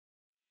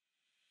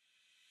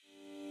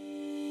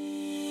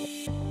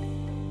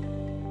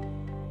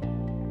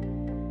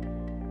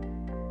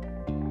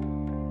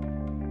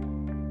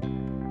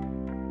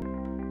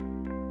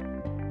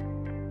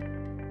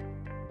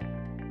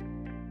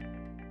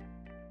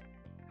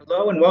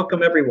Hello and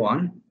welcome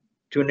everyone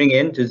tuning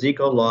in to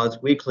ZICO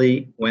Law's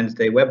weekly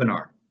Wednesday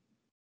webinar.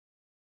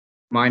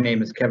 My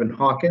name is Kevin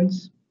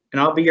Hawkins and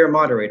I'll be your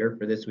moderator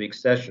for this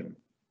week's session.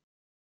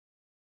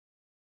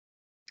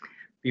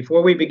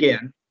 Before we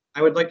begin,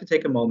 I would like to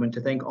take a moment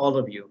to thank all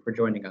of you for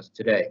joining us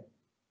today.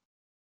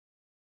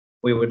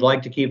 We would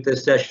like to keep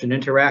this session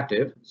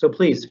interactive, so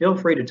please feel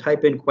free to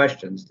type in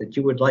questions that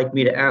you would like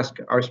me to ask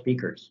our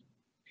speakers.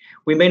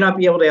 We may not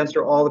be able to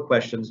answer all the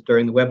questions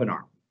during the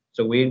webinar,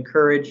 so we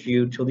encourage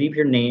you to leave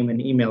your name and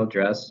email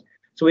address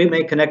so we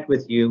may connect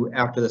with you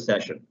after the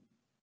session.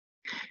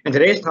 And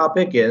today's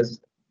topic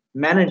is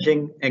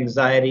managing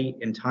anxiety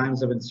in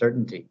times of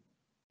uncertainty.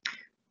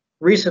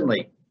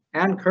 Recently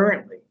and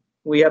currently,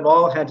 we have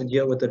all had to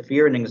deal with the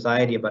fear and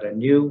anxiety about a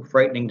new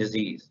frightening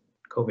disease,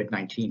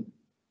 COVID-19.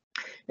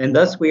 And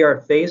thus we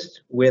are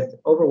faced with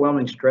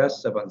overwhelming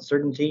stress of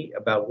uncertainty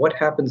about what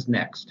happens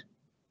next.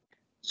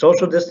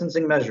 Social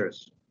distancing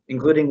measures,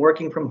 including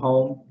working from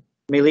home,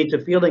 may lead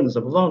to feelings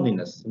of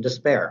loneliness and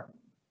despair.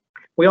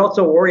 We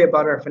also worry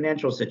about our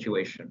financial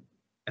situation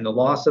and the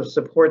loss of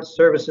support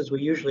services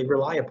we usually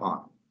rely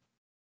upon.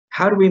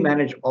 How do we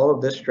manage all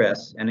of this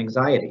stress and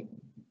anxiety?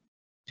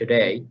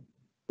 Today,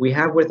 we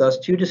have with us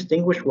two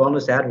distinguished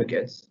wellness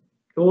advocates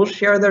who will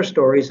share their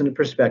stories and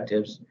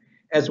perspectives,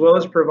 as well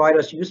as provide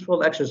us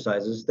useful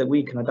exercises that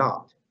we can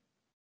adopt.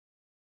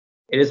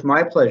 It is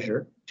my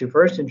pleasure to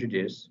first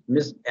introduce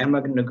Ms.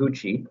 Emma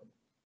Noguchi.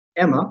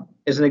 Emma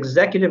is an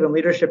executive and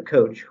leadership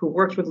coach who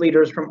works with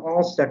leaders from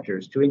all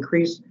sectors to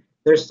increase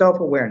their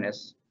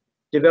self-awareness,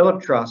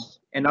 develop trust,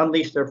 and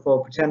unleash their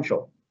full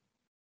potential.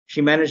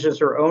 She manages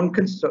her own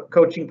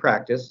coaching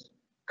practice,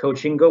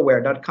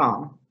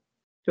 coachinggowhere.com,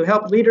 to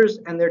help leaders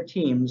and their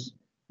teams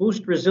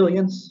boost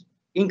resilience,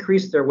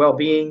 increase their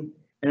well-being,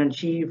 and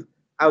achieve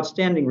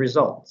outstanding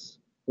results.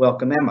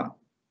 Welcome, Emma.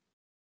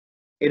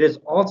 It is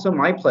also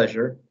my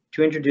pleasure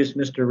to introduce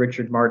Mr.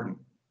 Richard Martin.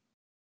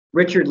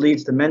 Richard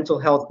leads the mental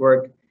health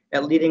work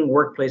at leading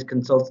workplace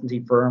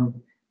consultancy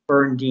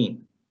firm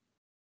Dean.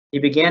 He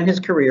began his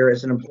career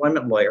as an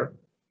employment lawyer,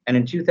 and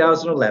in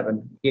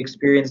 2011, he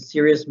experienced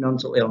serious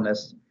mental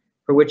illness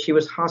for which he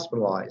was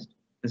hospitalized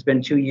and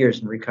spent 2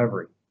 years in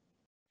recovery.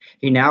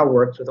 He now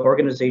works with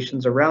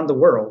organizations around the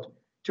world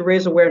to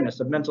raise awareness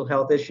of mental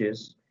health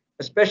issues,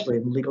 especially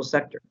in the legal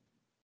sector.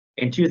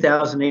 In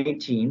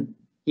 2018,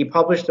 he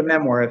published a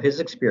memoir of his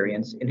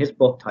experience in his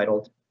book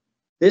titled,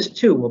 "This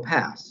Too Will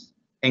Pass: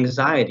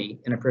 Anxiety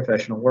in a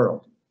Professional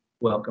World."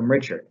 Welcome,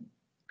 Richard.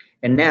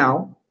 And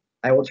now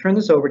I will turn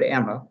this over to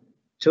Emma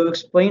to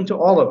explain to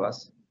all of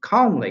us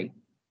calmly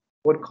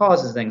what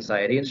causes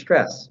anxiety and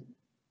stress.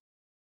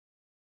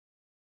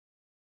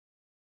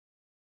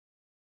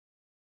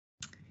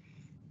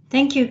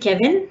 Thank you,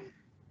 Kevin.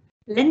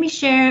 Let me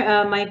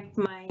share my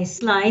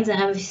slides. I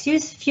have a few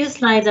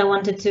slides I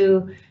wanted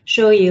to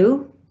show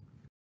you.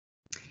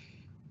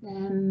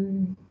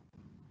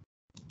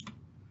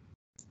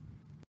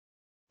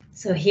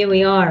 So here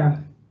we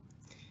are.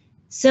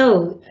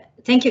 So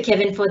thank you,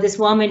 Kevin, for this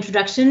warm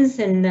introductions,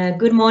 and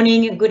good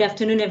morning, good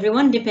afternoon,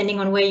 everyone, depending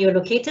on where you're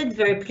located.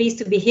 Very pleased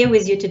to be here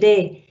with you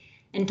today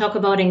and talk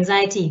about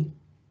anxiety.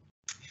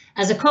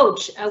 As a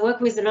coach, I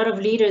work with a lot of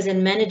leaders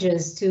and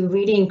managers to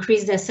really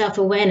increase their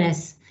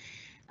self-awareness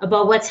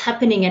about what's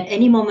happening at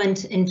any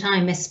moment in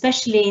time,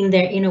 especially in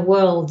their inner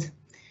world,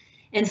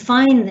 and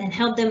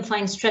help them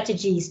find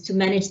strategies to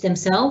manage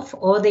themselves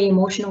or their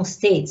emotional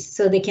states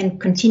so they can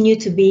continue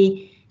to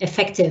be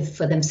effective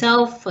for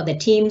themselves, for their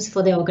teams,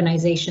 for their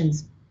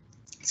organizations.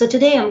 So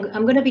today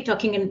I'm going to be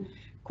talking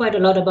quite a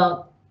lot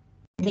about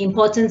the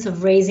importance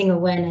of raising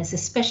awareness,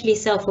 especially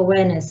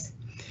self-awareness.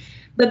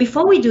 But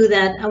before we do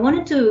that, I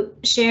wanted to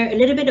share a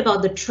little bit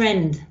about the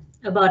trend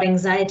about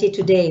anxiety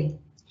today,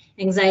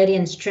 anxiety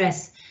and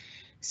stress.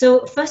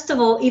 So first of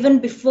all, even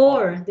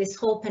before this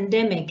whole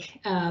pandemic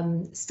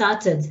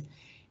started,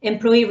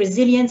 employee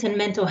resilience and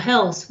mental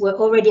health were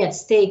already at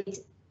stake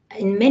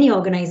in many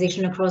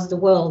organizations across the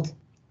world.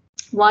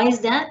 Why is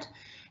that?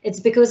 It's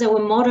because our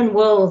modern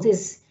world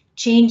is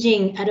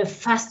changing at a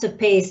faster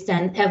pace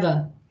than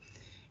ever.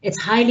 It's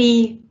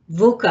highly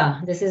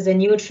VUCA, this is a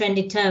new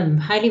trendy term,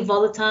 highly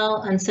volatile,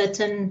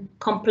 uncertain,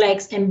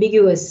 complex,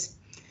 ambiguous.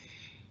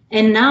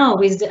 And now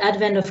with the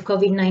advent of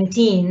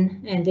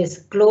COVID-19 and this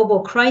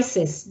global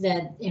crisis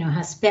that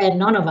has spared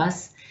none of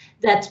us,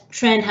 that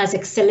trend has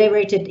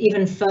accelerated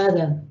even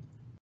further.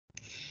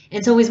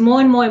 And so with more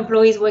and more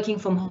employees working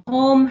from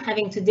home,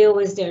 having to deal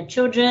with their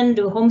children,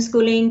 do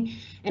homeschooling,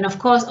 and of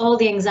course, all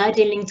the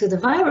anxiety linked to the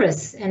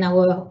virus and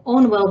our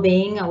own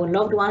well-being, our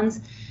loved ones,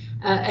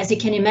 as you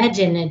can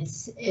imagine,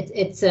 it's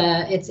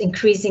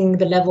increasing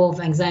the level of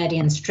anxiety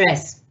and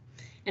stress.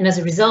 And as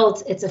a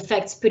result, it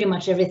affects pretty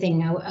much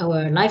everything,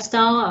 our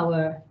lifestyle,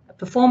 our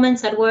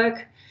performance at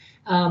work,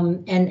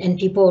 and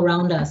people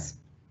around us.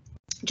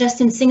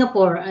 Just in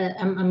Singapore,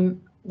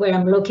 where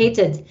I'm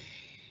located,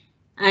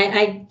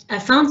 I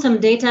found some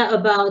data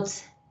about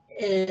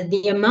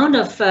the amount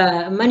of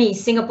money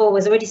Singapore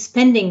was already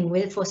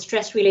spending for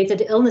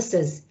stress-related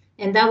illnesses,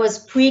 and that was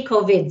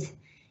pre-COVID.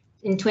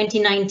 in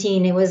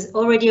 2019, it was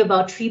already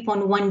about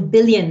 3.1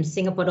 billion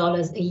Singapore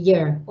dollars a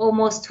year,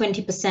 almost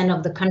 20%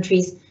 of the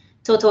country's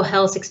total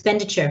health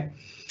expenditure.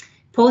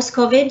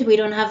 Post-COVID, we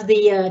don't have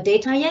the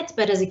data yet,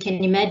 but as you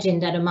can imagine,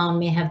 that amount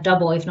may have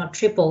doubled, if not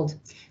tripled.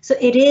 So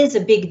it is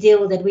a big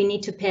deal that we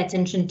need to pay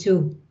attention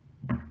to.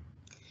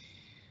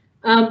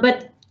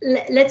 But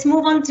let's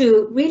move on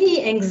to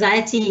really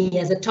anxiety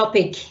as a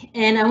topic.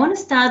 And I want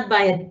to start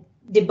by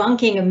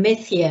debunking a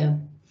myth here.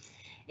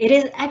 It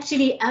is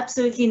actually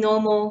absolutely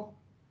normal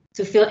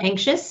to feel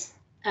anxious.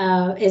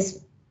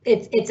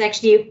 It's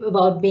actually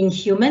about being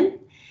human.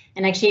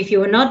 And actually, if you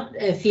were not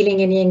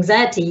feeling any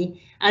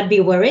anxiety, I'd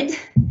be worried.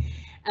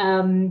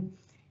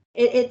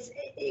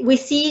 We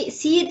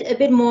see it a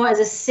bit more as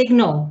a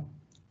signal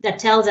that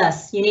tells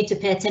us you need to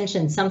pay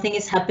attention. Something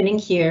is happening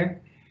here,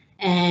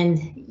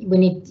 and we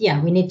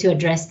need to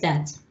address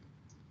that.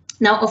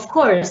 Now, of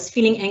course,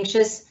 feeling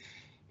anxious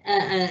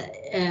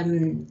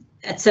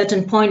at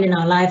certain point in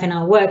our life and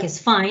our work is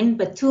fine,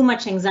 but too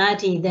much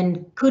anxiety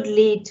then could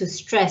lead to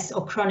stress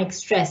or chronic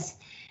stress,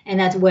 and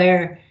that's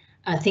where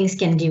things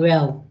can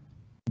derail.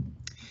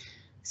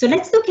 So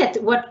let's look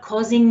at what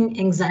causing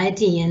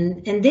anxiety,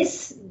 and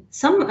this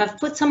I've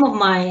put some of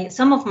my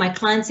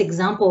clients'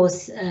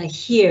 examples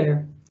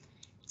here.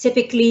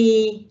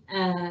 Typically,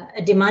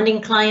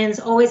 demanding clients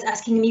always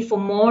asking me for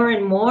more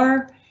and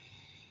more,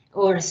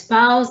 or a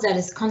spouse that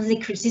is constantly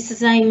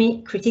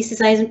criticizing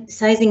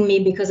me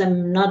because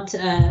I'm not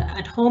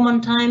at home on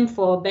time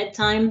for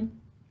bedtime,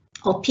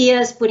 or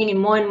peers putting in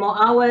more and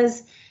more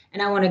hours,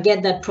 and I want to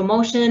get that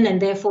promotion, and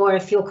therefore I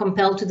feel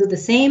compelled to do the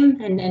same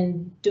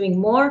and doing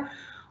more.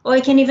 Or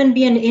it can even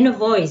be an inner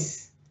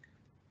voice.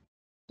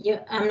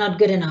 I'm not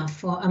good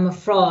enough, or I'm a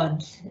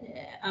fraud.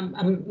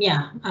 I'm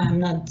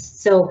not.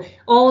 So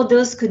all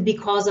those could be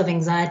cause of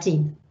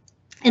anxiety.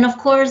 And of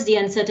course, the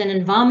uncertain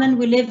environment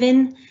we live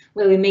in,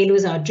 where we may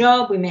lose our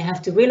job, we may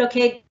have to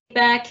relocate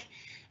back,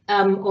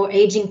 or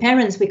aging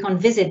parents we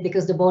can't visit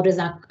because the borders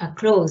are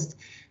closed.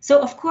 So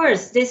of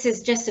course, this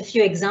is just a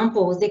few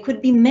examples. There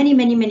could be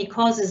many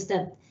causes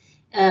that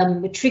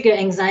trigger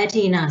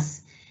anxiety in us.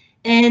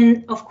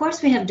 And of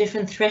course, we have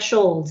different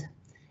thresholds.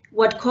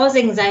 What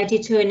causes anxiety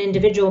to an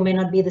individual may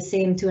not be the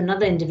same to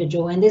another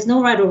individual, and there's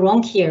no right or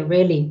wrong here,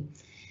 really.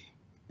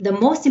 The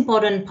most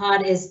important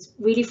part is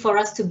really for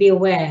us to be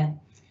aware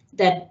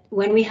that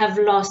when we have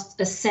lost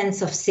a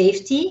sense of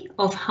safety,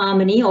 of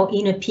harmony, or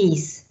inner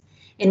peace,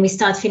 and we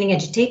start feeling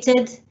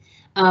agitated,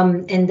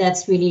 and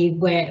that's really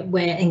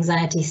where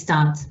anxiety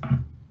starts.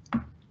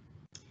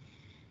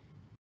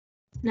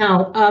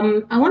 Now,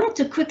 I wanted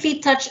to quickly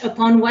touch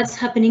upon what's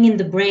happening in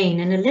the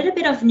brain and a little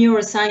bit of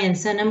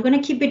neuroscience, and I'm going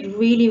to keep it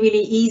really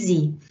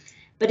easy.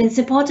 But it's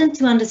important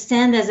to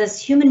understand that as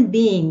human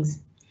beings,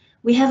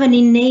 we have an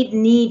innate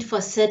need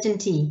for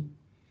certainty.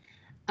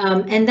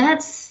 And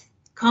that's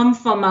come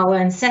from our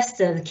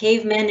ancestors, the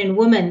cavemen and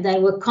women,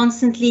 that were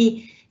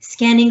constantly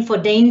scanning for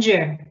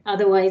danger.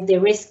 Otherwise, they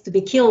risk to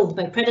be killed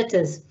by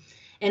predators.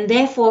 And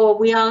therefore,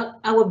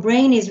 our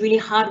brain is really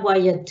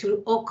hardwired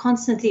to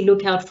constantly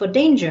look out for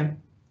danger.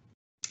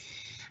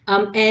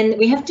 And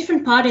we have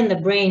different parts in the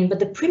brain, but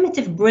the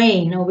primitive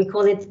brain, or we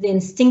call it the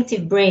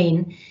instinctive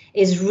brain,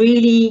 is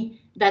really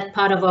that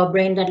part of our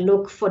brain that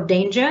look for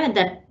danger and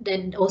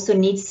that also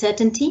needs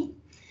certainty.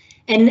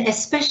 And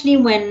especially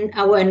when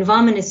our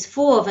environment is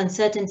full of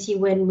uncertainty,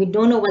 when we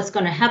don't know what's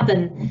going to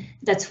happen,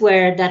 that's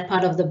where that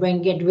part of the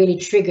brain get really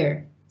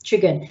triggered.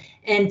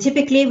 And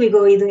typically we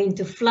go either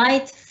into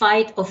flight,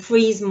 fight, or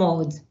freeze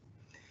mode.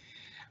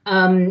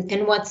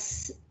 And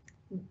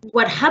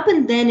what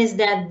happened then is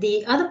that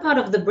the other part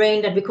of the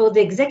brain that we call the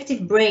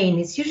executive brain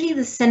is usually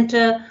the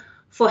center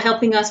for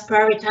helping us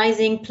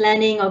prioritizing,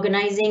 planning,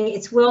 organizing.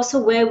 It's also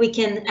where we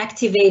can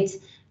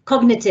activate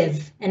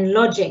cognitive and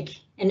logic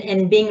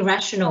and being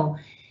rational,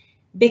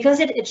 because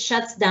it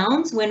shuts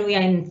down when we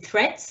are in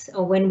threats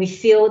or when we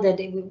feel that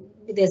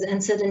there's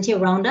uncertainty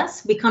around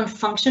us. We can't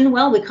function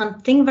well, we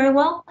can't think very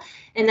well,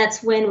 and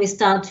that's when we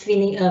start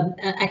feeling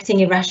acting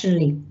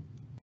irrationally.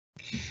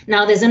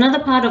 Now, there's another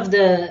part of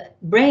the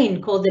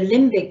brain called the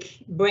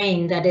limbic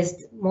brain that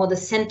is more the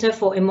center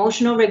for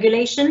emotional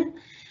regulation,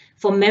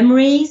 for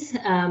memories,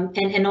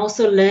 and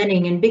also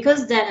learning. And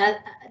because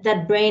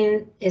that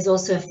brain is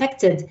also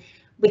affected,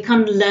 we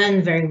can't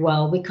learn very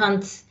well. We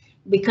can't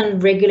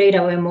regulate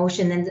our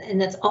emotion,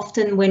 and that's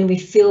often when we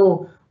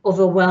feel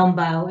overwhelmed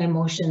by our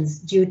emotions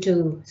due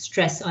to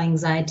stress or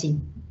anxiety.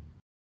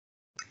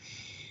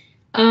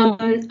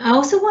 I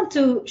also want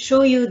to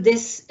show you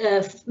this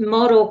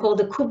model called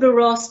the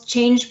Kubler-Ross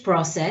change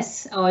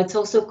process, or it's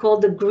also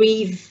called the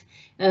grief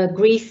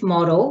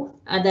model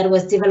that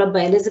was developed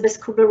by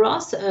Elizabeth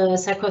Kubler-Ross, a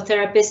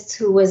psychotherapist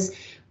who was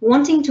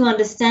wanting to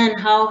understand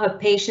how her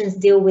patients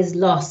deal with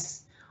loss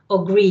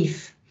or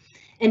grief.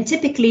 And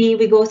typically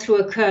we go through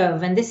a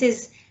curve, and this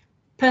is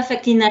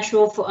perfectly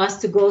natural for us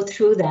to go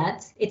through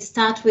that. It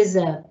starts with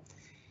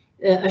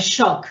a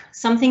shock.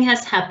 Something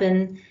has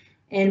happened,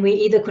 and we're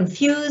either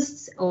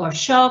confused or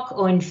shocked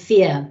or in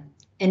fear,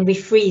 and we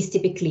freeze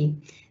typically.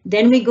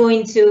 Then we go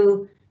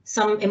into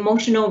some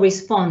emotional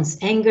response,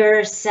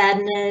 anger,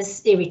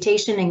 sadness,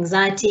 irritation,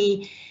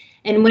 anxiety.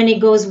 And when it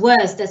goes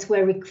worse, that's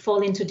where we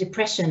fall into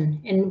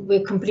depression and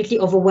we're completely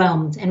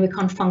overwhelmed and we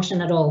can't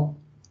function at all.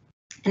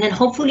 And then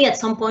hopefully at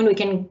some point we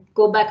can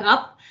go back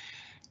up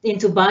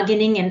into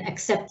bargaining and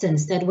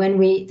acceptance, that's when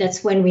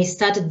we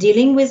start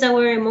dealing with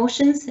our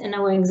emotions and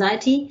our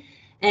anxiety,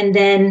 and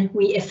then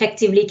we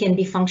effectively can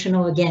be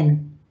functional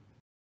again.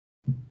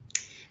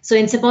 So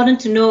it's important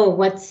to know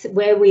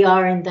where we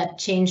are in that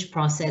change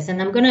process,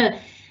 and I'm going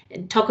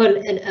to talk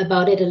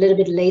about it a little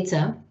bit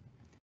later.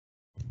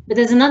 But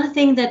there's another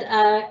thing that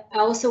I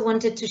also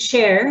wanted to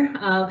share,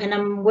 and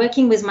I'm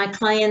working with my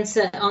clients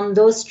on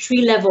those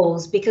 3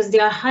 levels because they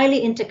are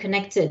highly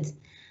interconnected.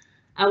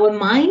 Our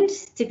mind,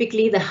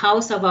 typically the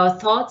house of our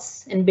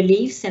thoughts and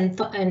beliefs, and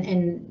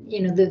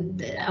you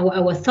know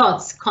our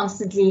thoughts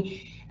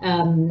constantly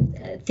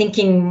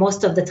thinking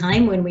most of the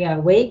time when we are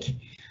awake.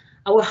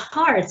 Our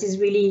heart is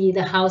really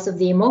the house of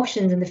the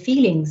emotions and the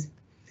feelings.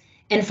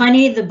 And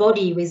finally, the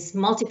body with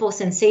multiple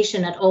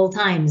sensations at all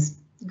times,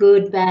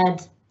 good,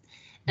 bad.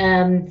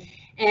 And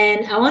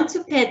I want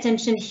to pay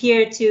attention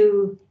here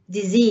to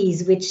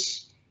disease,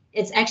 which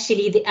is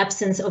actually the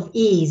absence of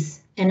ease.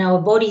 And our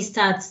body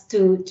starts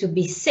to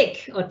be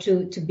sick or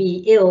to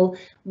be ill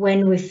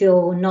when we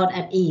feel not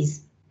at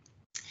ease.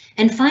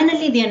 And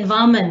finally, the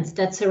environment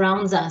that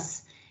surrounds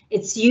us.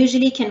 It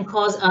usually can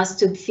cause us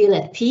to feel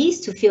at peace,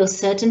 to feel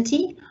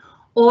certainty,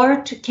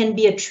 or can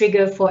be a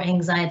trigger for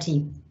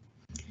anxiety.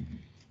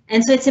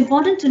 And so it's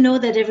important to know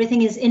that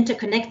everything is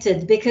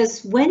interconnected,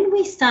 because when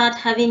we start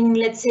having,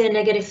 let's say,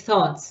 negative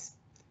thoughts,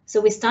 so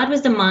we start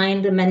with the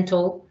mind, the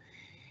mental,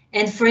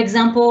 and for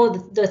example,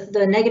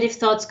 the negative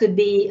thoughts could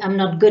be, I'm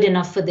not good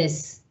enough for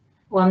this,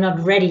 or I'm not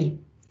ready.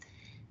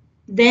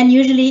 Then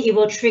usually it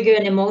will trigger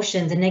an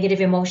emotion, the negative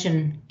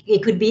emotion.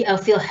 It could be, I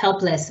feel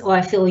helpless, or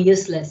I feel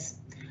useless.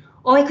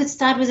 Or it could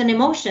start with an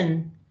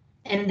emotion,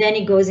 and then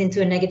it goes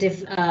into a negative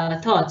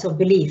thought or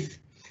belief.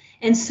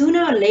 And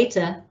sooner or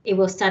later, it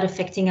will start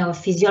affecting our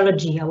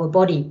physiology, our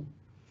body.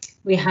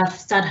 We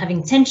start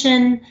having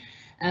tension,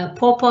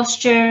 poor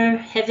posture,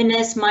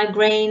 heaviness,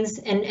 migraines,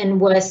 and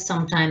worse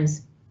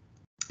sometimes.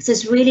 So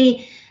it's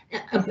really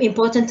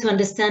important to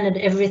understand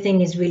that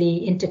everything is really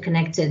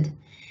interconnected.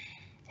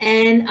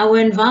 And our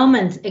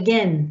environment,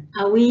 again,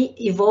 are we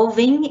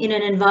evolving in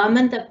an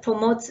environment that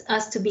promotes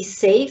us to be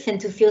safe and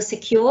to feel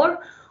secure,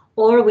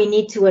 or we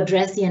need to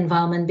address the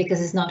environment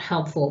because it's not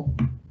helpful?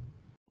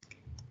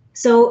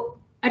 So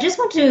I just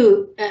want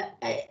to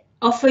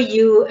offer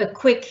you a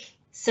quick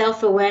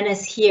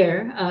self-awareness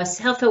here, a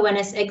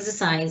self-awareness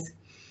exercise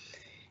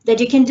that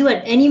you can do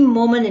at any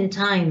moment in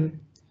time.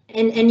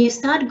 And you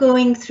start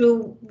going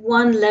through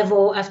one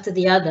level after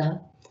the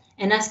other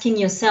and asking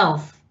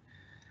yourself,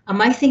 am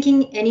I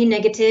thinking any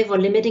negative or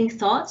limiting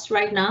thoughts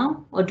right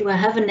now? Or do I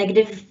have a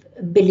negative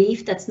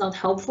belief that's not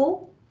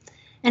helpful?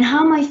 And how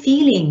am I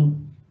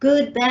feeling?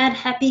 Good, bad,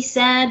 happy,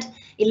 sad,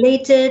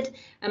 elated?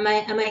 Am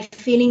I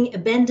feeling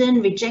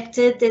abandoned,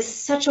 rejected? There's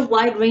such a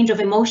wide range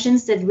of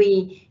emotions that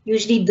we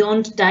usually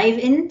don't dive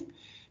in,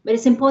 but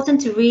it's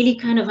important to really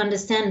kind of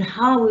understand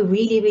how we're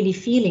really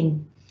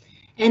feeling.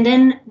 And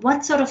then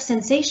what sort of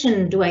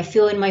sensation do I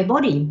feel in my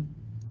body?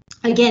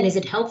 Again, is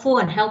it helpful,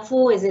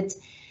 unhelpful? Is it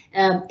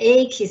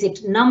ache? Is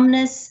it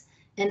numbness?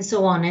 And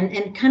so on,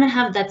 and kind of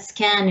have that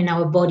scan in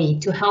our body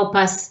to help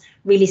us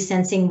really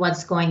sensing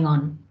what's going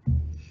on.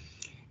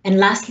 And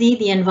lastly,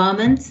 the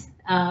environment.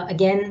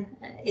 Again,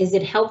 is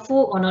it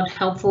helpful or not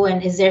helpful?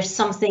 And is there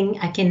something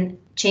I can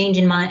change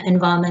in my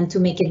environment to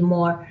make it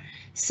more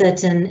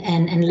certain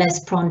and less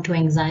prone to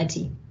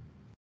anxiety?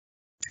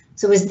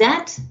 So with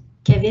that,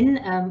 Kevin,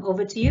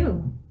 over to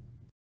you.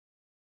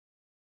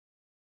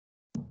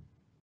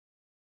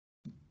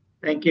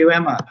 Thank you,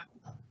 Emma.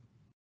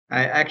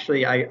 I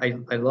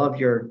love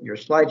your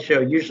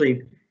slideshow.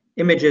 Usually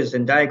images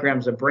and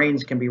diagrams of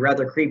brains can be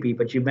rather creepy,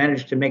 but you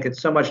managed to make it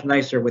so much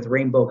nicer with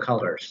rainbow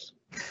colors.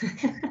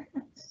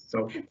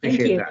 So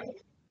appreciate that.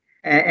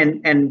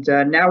 And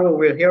now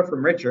we'll hear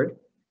from Richard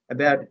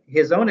about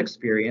his own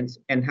experience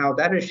and how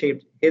that has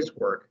shaped his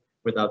work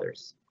with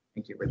others.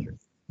 Thank you, Richard.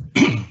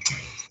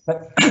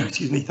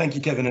 Excuse me. Thank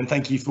you, Kevin, and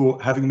thank you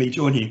for having me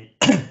join you.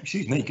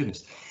 Excuse me,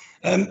 goodness.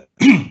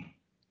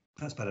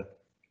 That's better.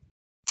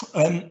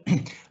 I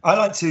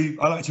like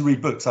to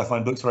read books. I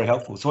find books very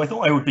helpful. So I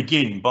thought I would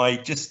begin by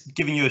just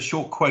giving you a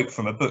short quote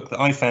from a book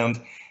that I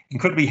found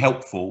incredibly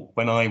helpful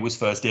when I was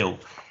first ill.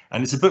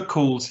 And it's a book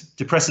called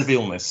Depressive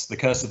Illness, The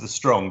Curse of the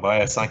Strong by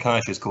a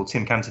psychiatrist called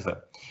Tim Cantifer.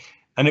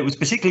 And it was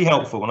particularly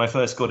helpful when I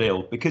first got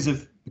ill because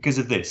of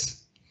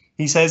this.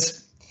 He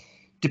says,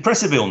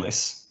 depressive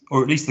illness,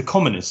 or at least the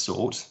commonest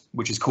sort,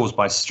 which is caused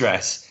by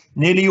stress,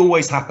 nearly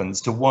always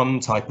happens to one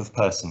type of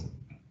person.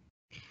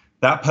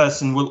 That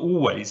person will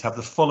always have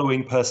the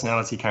following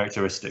personality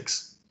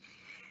characteristics.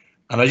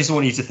 And I just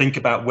want you to think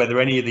about whether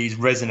any of these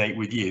resonate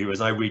with you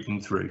as I read them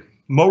through.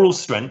 Moral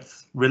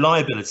strength,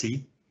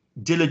 reliability,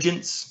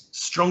 diligence,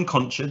 strong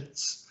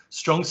conscience,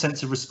 strong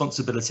sense of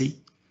responsibility,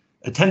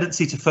 a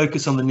tendency to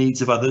focus on the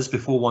needs of others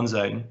before one's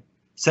own,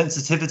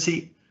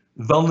 sensitivity,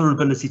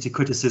 vulnerability to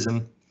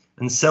criticism,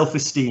 and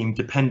self-esteem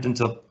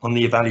dependent on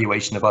the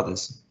evaluation of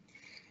others.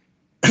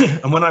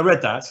 And when I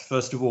read that,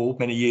 first of all,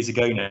 many years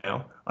ago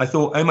now, I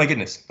thought, oh my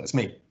goodness, that's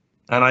me.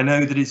 And I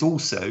know that it's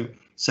also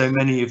so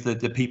many of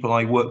the people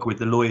I work with,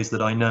 the lawyers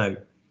that I know.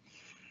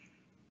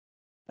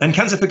 And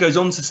Kanzapper goes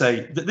on to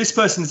say that this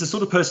person is the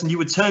sort of person you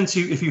would turn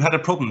to if you had a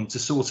problem to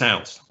sort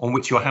out on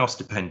which your house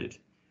depended.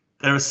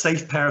 They're a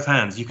safe pair of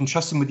hands. You can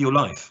trust them with your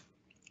life.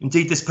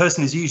 Indeed, this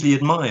person is usually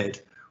admired,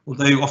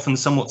 although often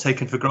somewhat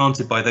taken for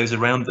granted by those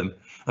around them.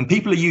 And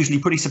people are usually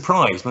pretty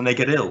surprised when they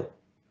get ill.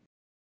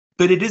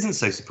 But it isn't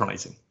so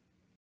surprising,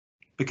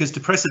 because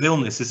depressive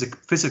illness is a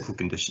physical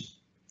condition.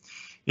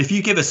 If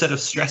you give a set of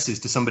stresses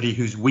to somebody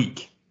who's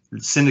weak,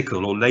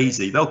 cynical or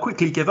lazy, they'll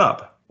quickly give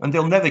up and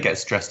they'll never get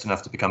stressed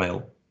enough to become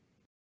ill.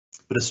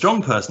 But a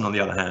strong person, on the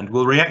other hand,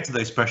 will react to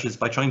those pressures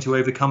by trying to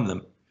overcome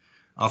them.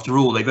 After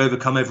all, they've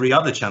overcome every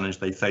other challenge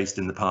they faced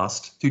in the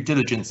past through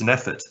diligence and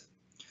effort.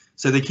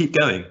 So they keep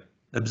going,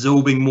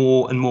 absorbing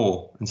more and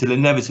more until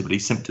inevitably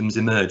symptoms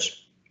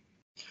emerge.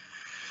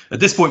 At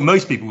this point,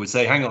 most people would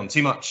say, hang on,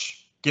 too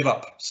much, give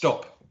up,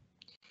 stop.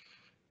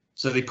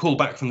 So they pull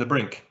back from the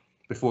brink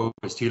before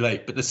it's too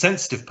late. But the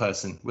sensitive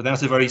person,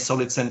 without a very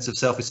solid sense of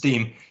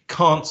self-esteem,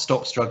 can't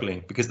stop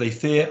struggling because they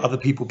fear other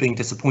people being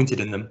disappointed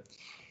in them.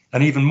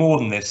 And even more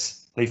than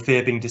this, they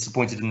fear being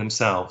disappointed in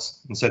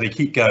themselves. And so they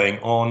keep going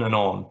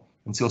on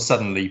until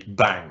suddenly,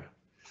 bang,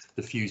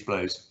 the fuse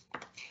blows.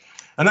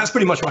 And that's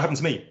pretty much what happened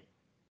to me.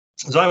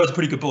 So I was a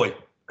pretty good boy.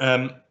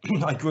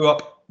 I grew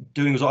up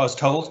doing what I was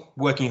told,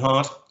 working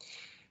hard.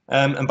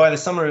 And by the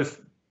summer of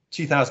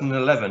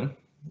 2011,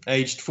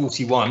 aged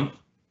 41,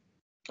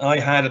 I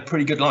had a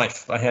pretty good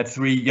life. I had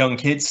 3 young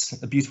kids,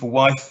 a beautiful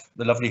wife,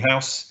 a lovely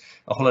house,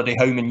 a holiday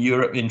home in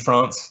Europe, in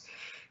France.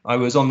 I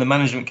was on the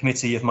management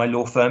committee of my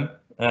law firm,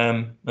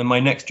 and my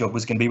next job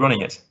was going to be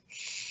running it.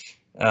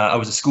 I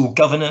was a school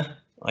governor.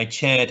 I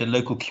chaired a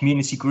local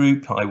community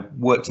group. I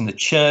worked in the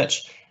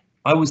church.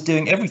 I was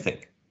doing everything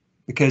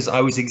because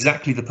I was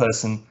exactly the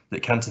person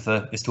that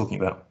Kanzapper is talking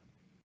about.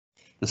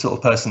 The sort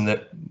of person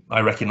that I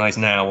recognise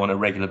now on a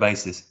regular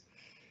basis.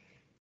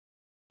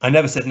 I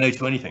never said no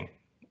to anything.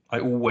 I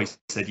always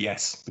said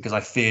yes because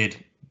I feared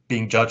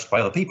being judged by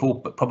other people,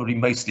 but probably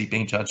mostly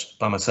being judged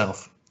by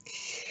myself.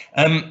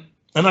 And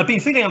I've been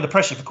feeling under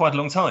pressure for quite a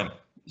long time,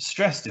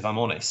 stressed if I'm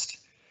honest,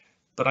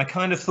 but I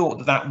kind of thought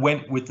that that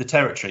went with the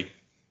territory.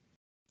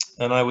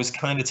 And I was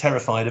kind of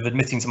terrified of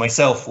admitting to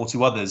myself or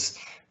to others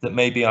that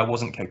maybe I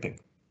wasn't coping.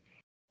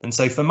 And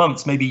so for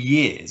months, maybe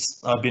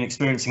years, I've been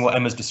experiencing what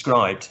Emma's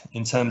described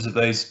in terms of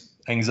those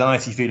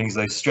anxiety feelings,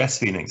 those stress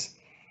feelings.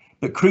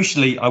 But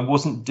crucially, I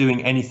wasn't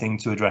doing anything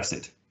to address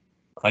it.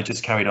 I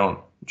just carried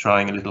on,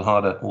 trying a little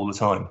harder all the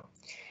time.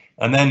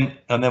 And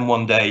then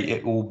one day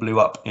it all blew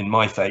up in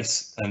my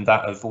face and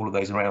that of all of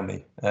those around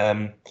me.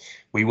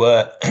 We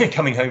were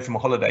coming home from a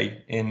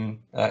holiday in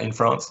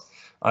France.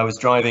 I was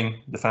driving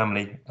the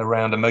family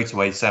around a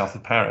motorway south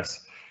of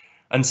Paris.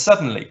 And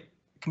suddenly,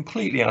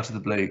 completely out of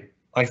the blue,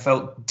 I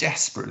felt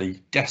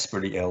desperately,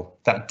 desperately ill,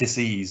 that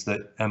disease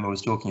that Emma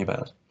was talking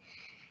about.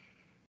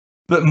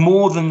 But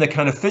more than the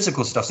kind of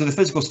physical stuff, so the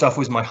physical stuff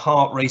was my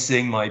heart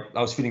racing, I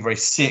was feeling very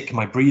sick,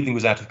 my breathing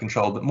was out of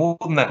control, but more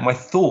than that, my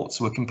thoughts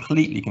were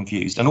completely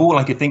confused. And all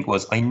I could think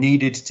was I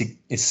needed to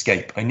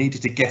escape, I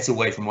needed to get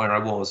away from where I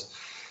was.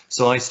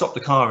 So I stopped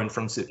the car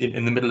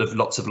in the middle of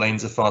lots of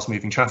lanes of fast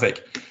moving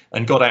traffic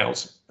and got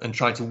out and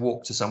tried to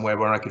walk to somewhere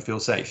where I could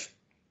feel safe,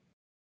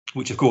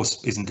 which of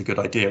course isn't a good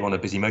idea on a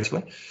busy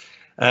motorway.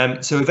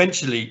 So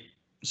eventually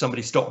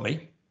somebody stopped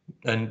me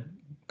and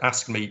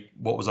asked me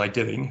what was I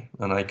doing,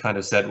 and I kind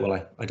of said,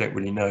 well, I don't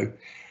really know.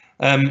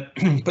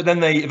 But then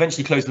they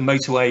eventually closed the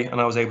motorway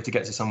and I was able to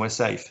get to somewhere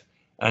safe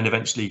and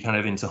eventually kind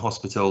of into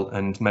hospital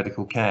and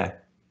medical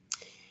care.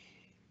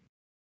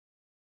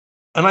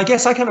 And I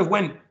guess I kind of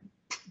went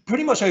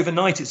pretty much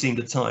overnight, it seemed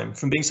at the time,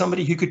 from being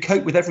somebody who could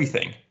cope with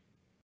everything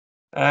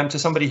to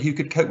somebody who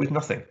could cope with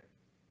nothing.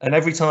 And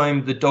every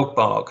time the dog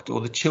barked or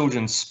the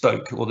children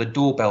spoke or the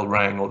doorbell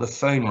rang or the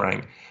phone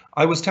rang,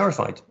 I was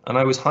terrified and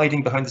I was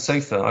hiding behind the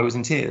sofa. I was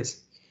in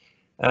tears.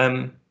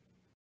 And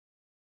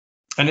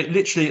it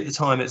literally at the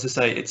time, as I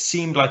say, it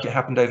seemed like it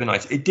happened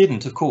overnight. It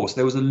didn't, of course.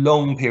 There was a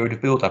long period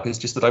of build-up. It's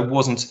just that I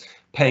wasn't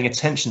paying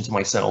attention to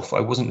myself.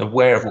 I wasn't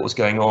aware of what was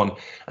going on.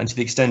 And to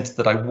the extent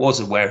that I was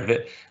aware of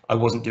it, I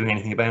wasn't doing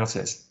anything about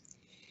it.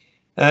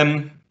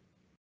 So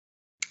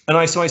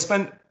I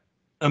spent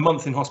a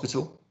month in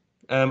hospital.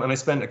 And I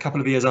spent a couple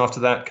of years after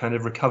that kind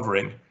of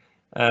recovering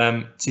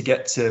to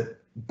get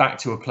back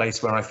to a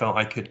place where I felt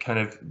I could kind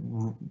of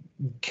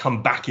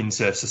come back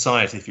into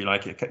society, if you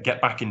like,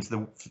 get back into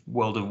the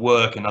world of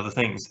work and other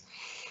things.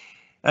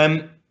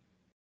 And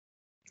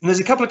there's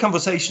a couple of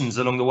conversations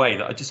along the way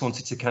that I just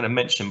wanted to kind of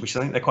mention, which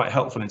I think they're quite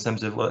helpful in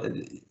terms of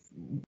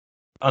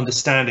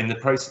understanding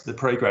the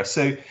progress.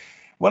 So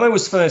when I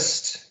was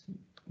first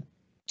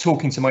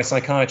talking to my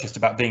psychiatrist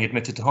about being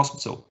admitted to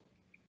hospital,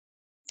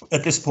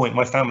 at this point,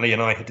 my family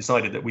and I had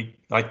decided that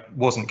I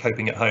wasn't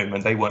coping at home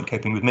and they weren't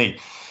coping with me.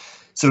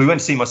 So we went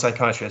to see my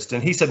psychiatrist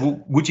and he said,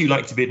 well, would you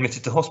like to be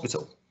admitted to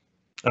hospital?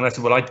 And I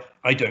said, well,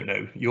 I don't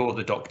know. You're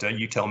the doctor.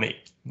 You tell me.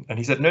 And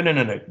he said,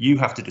 no. You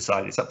have to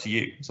decide. It's up to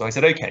you. So I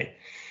said, OK,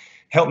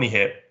 help me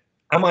here.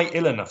 Am I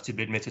ill enough to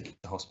be admitted to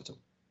the hospital?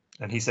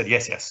 And he said,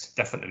 yes,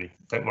 definitely.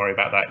 Don't worry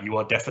about that. You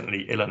are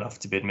definitely ill enough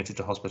to be admitted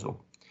to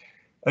hospital.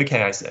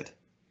 OK, I said,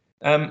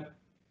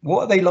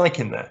 what are they like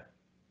in there?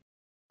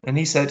 And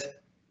he said,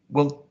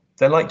 well,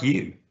 they're like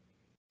you.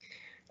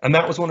 And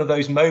that was one of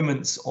those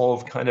moments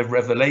of kind of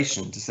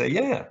revelation to say,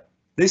 yeah,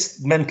 this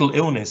mental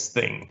illness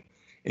thing,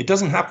 it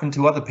doesn't happen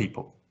to other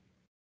people.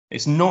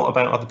 It's not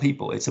about other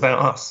people. It's about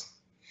us.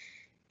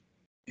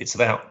 It's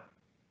about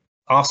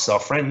us, our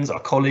friends, our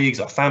colleagues,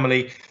 our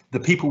family, the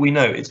people we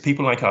know. It's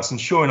people like us.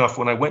 And sure enough,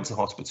 when I went to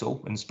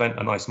hospital and spent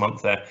a nice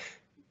month there,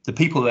 the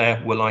people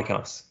there were like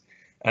us.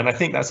 And I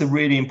think that's a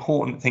really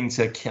important thing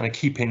to kind of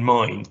keep in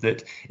mind,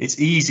 that it's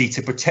easy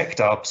to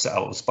protect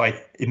ourselves by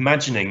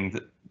imagining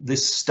that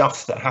this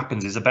stuff that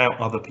happens is about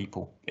other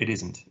people. It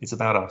isn't. It's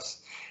about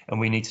us. And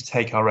we need to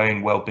take our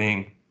own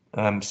well-being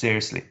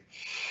seriously.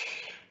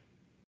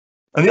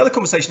 And the other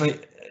conversation I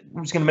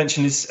was going to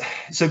mention is,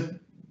 so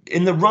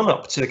in the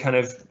run-up to kind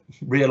of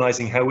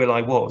realizing how ill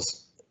I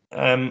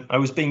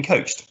was being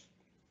coached.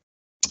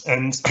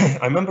 And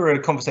I remember a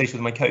conversation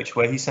with my coach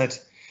where he said,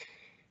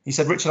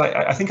 Richard,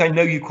 I think I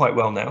know you quite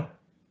well now.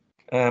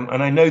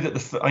 And I know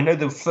that I know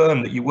the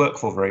firm that you work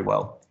for very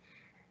well.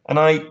 And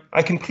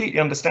I completely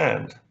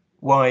understand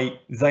why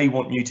they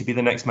want you to be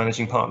the next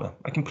managing partner.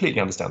 I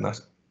completely understand that.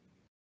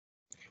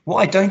 What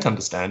I don't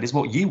understand is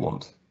what you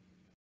want.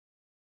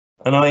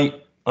 And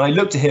I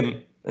looked at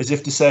him as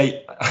if to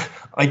say,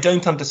 I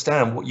don't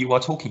understand what you are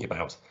talking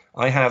about.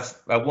 I have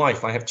a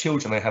wife, I have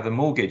children, I have a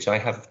mortgage, I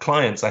have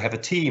clients, I have a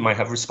team, I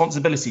have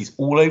responsibilities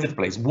all over the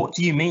place. What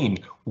do you mean?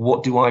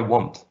 What do I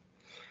want?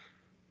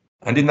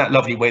 And in that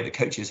lovely way that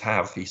coaches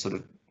have, he sort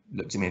of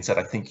looked at me and said,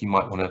 I think you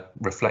might want to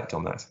reflect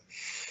on that.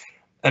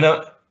 And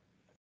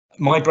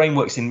my brain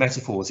works in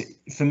metaphors.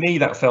 For me,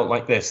 that felt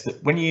like this,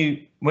 that when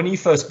you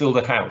first build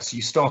a house,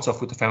 you start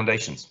off with the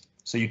foundations.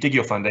 So you dig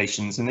your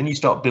foundations and then you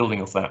start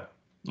building off that.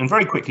 And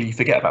very quickly you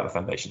forget about the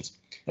foundations.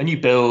 And you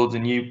build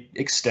and you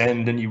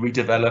extend and you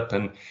redevelop.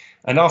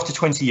 And after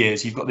 20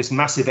 years, you've got this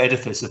massive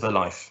edifice of a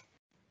life.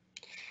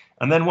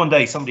 And then one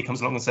day somebody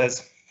comes along and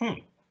says,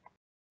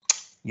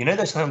 you know,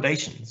 those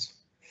foundations,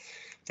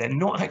 they're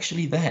not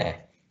actually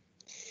there.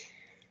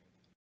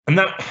 And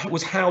that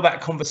was how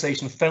that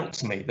conversation felt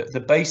to me, that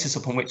the basis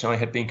upon which I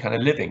had been kind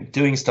of living,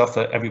 doing stuff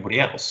for everybody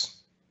else,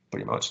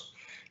 pretty much,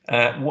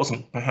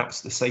 wasn't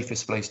perhaps the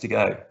safest place to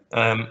go.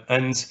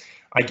 And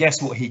I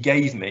guess what he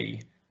gave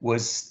me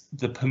was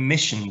the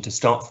permission to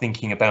start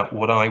thinking about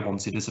what I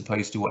wanted as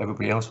opposed to what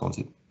everybody else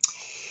wanted.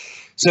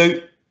 So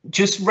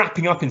just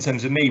wrapping up in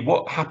terms of me,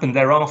 what happened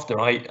thereafter,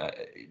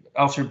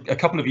 after a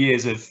couple of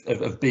years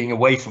of being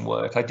away from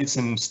work, I did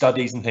some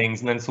studies and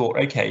things and then thought,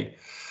 okay,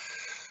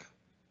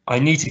 I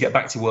need to get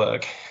back to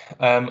work.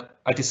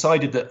 I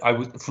decided that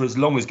for as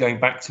long as going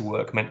back to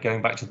work meant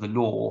going back to the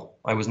law,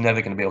 I was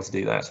never going to be able to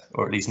do that,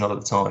 or at least not at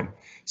the time.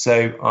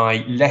 So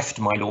I left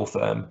my law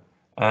firm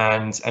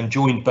and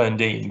joined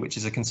Berndean, which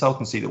is a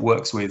consultancy that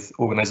works with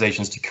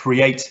organizations to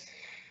create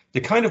the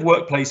kind of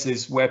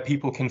workplaces where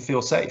people can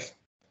feel safe,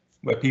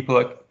 where people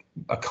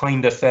are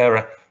kinder,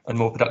 fairer and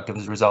more productive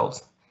as a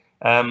result.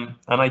 And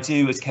I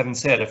do, as Kevin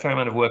said, a fair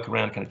amount of work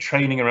around kind of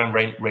training around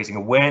raising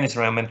awareness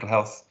around mental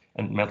health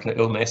and mental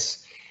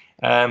illness.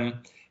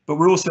 But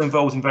we're also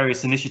involved in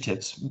various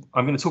initiatives.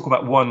 I'm going to talk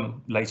about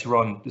one later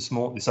on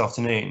this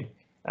afternoon.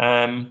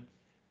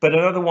 But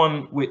another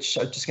one which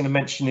I'm just going to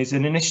mention is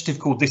an initiative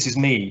called This Is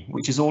Me,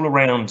 which is all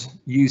around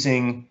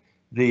using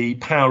the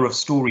power of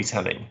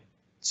storytelling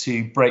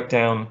to break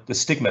down the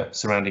stigma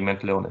surrounding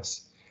mental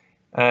illness.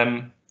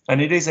 And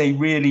it is a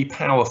really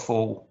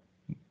powerful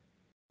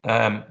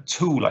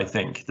tool, I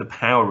think, the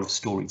power of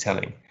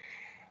storytelling.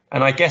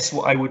 And I guess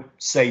what I would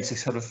say to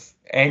sort of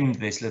end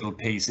this little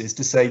piece is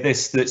to say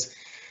this, that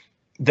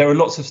there are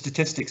lots of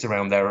statistics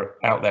out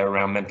there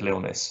around mental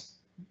illness.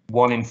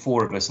 1 in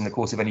 4 of us in the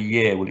course of any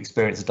year will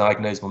experience a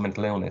diagnosable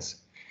mental illness.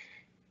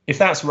 If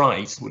that's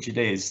right, which it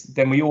is,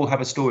 then we all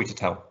have a story to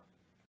tell.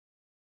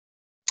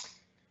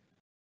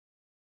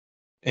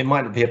 It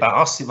might not be about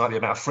us, it might be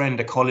about a friend,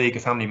 a colleague, a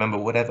family member,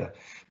 whatever,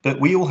 but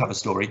we all have a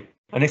story.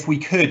 And if we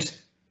could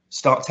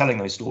start telling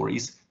those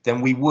stories,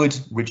 then we would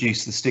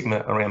reduce the stigma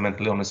around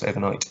mental illness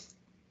overnight.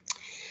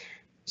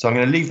 So I'm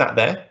going to leave that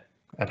there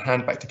and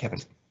hand back to Kevin.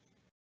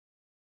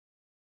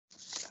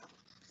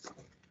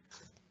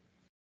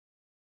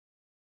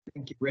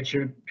 Thank you,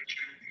 Richard,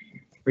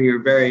 for your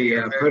very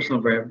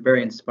personal,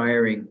 very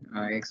inspiring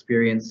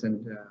experience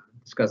and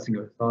discussing it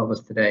with all of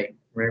us today.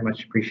 Very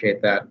much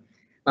appreciate that.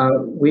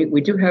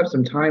 We do have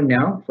some time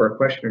now for a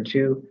question or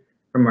two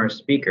from our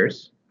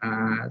speakers.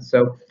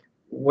 So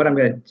what I'm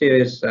going to do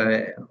is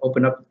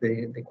open up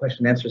the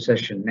question and answer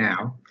session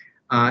now.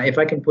 If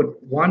I can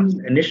put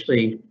one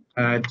initially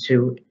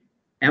to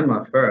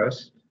Emma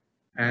first.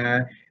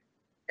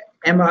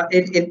 Emma,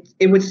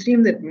 it would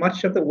seem that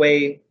much of the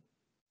way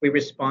we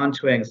respond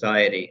to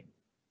anxiety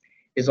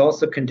is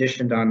also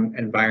conditioned on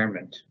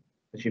environment,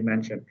 as you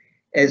mentioned.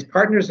 As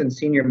partners and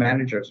senior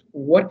managers,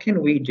 what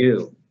can we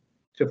do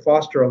to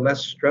foster a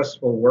less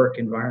stressful work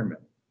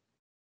environment?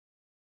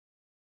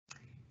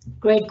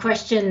 Great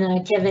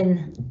question,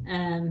 Kevin.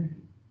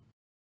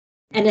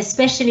 And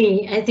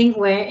especially, I think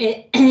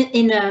we're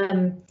in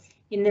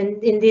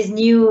these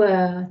new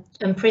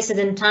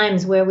unprecedented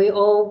times where we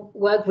all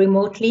work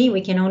remotely,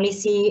 we can only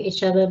see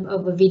each other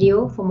over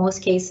video for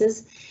most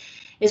cases.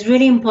 It's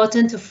really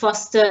important to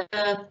foster,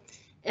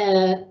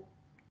 to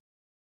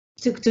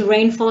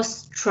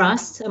reinforce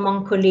trust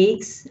among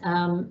colleagues,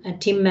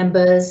 team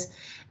members,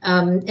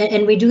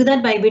 and we do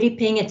that by really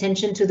paying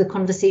attention to the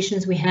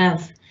conversations we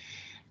have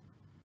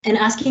and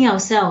asking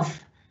ourselves,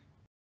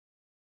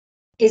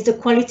 is the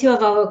quality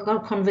of our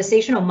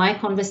conversation or my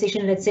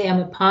conversation, let's say I'm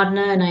a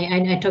partner and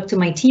I talk to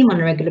my team on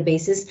a regular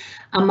basis,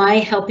 am I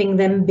helping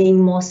them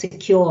being more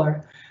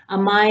secure?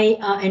 Am I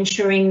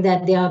ensuring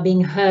that they are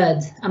being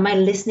heard? Am I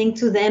listening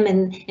to them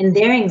and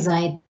their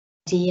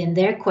anxiety and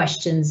their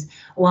questions?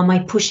 Or am I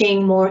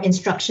pushing more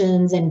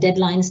instructions and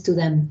deadlines to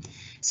them?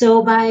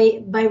 So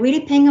by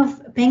really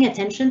paying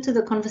attention to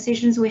the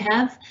conversations we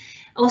have,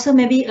 also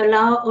maybe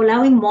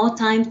allowing more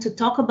time to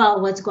talk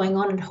about what's going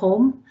on at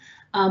home.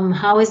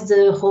 How is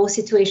the whole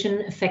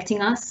situation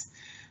affecting us,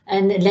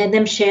 and let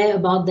them share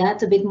about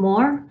that a bit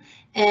more,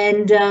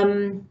 and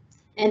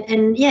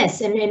yes,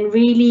 and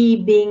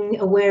really being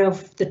aware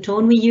of the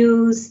tone we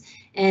use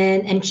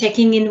and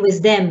checking in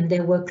with them,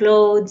 their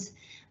workloads,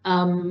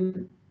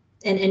 and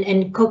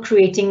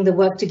co-creating the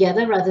work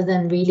together rather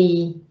than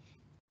really,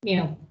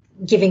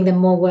 giving them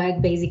more work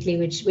basically,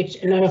 which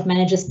a lot of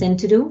managers tend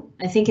to do.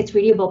 I think it's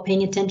really about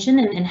paying attention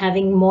and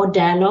having more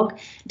dialogue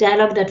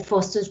that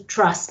fosters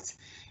trust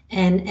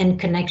and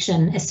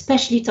connection,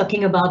 especially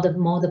talking about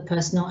the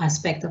personal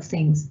aspect of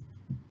things.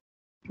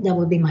 That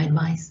would be my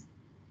advice.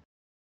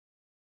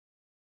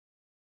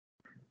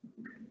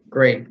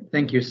 Great,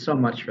 thank you so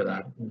much for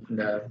that. And,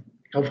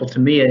 helpful to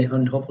me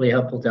and hopefully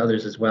helpful to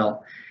others as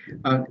well.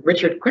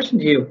 Richard, question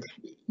to you.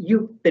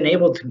 You've been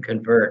able to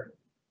convert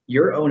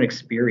your own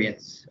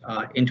experience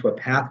into a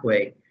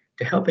pathway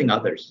to helping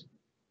others.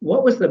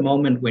 What was the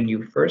moment when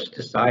you first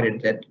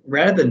decided that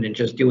rather than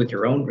just deal with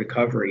your own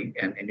recovery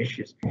and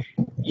issues,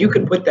 you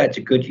could put that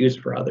to good use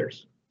for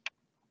others?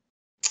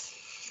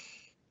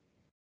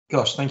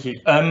 Gosh, thank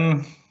you.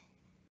 I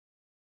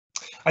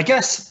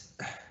guess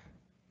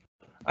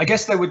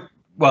there would,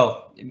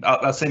 well,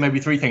 I'll say maybe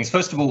three things.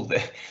 First of all,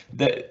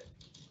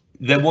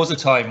 there was a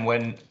time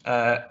when,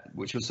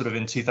 which was sort of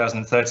in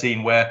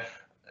 2013, where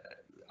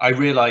I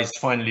realized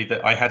finally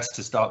that I had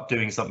to start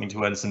doing something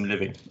to earn a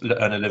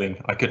living.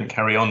 I couldn't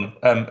carry on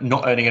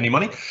not earning any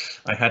money.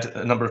 I had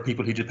a number of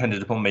people who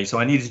depended upon me, so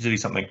I needed to do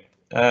something.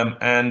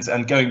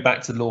 And going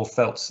back to law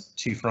felt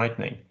too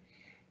frightening.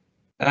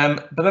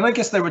 But then I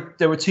guess there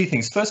were two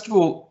things. First of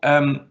all,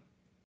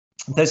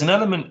 there's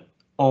definitely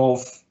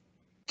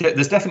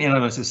an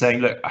element of saying,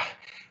 look,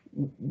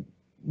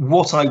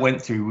 what I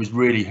went through was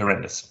really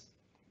horrendous.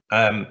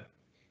 And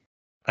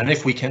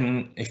if we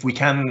can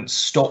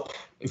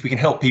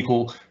help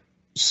people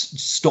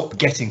stop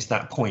getting to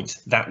that point,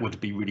 that would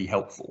be really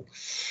helpful.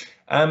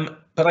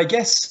 But I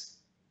guess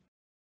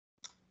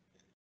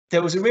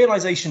there was a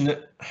realization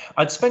that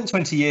I'd spent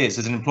 20 years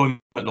as an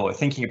employment lawyer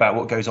thinking about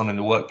what goes on in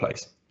the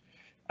workplace,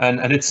 and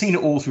had seen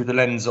it all through the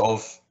lens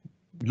of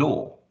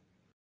law.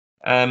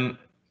 And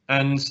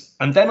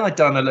then I'd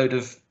done a load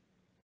of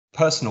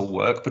personal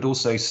work, but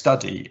also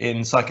study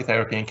in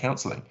psychotherapy and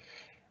counselling.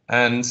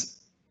 And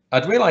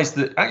I'd realized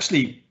that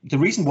actually the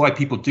reason why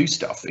people do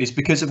stuff is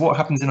because of what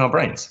happens in our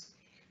brains.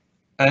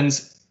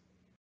 And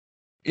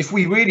if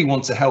we really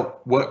want to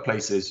help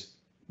workplaces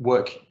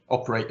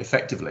operate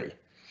effectively,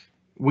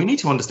 we need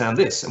to understand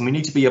this, and we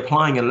need to be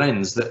applying a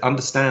lens that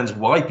understands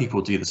why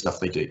people do the stuff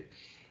they do.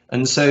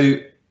 And so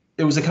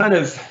it was a kind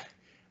of,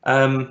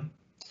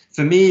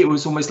 for me, it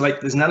was almost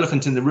like there's an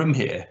elephant in the room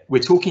here.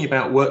 We're talking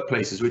about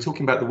workplaces, we're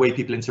talking about the way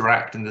people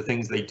interact and the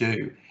things they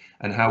do,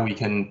 and how we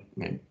can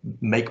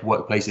make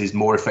workplaces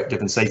more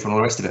effective and safer and all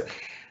the rest of it.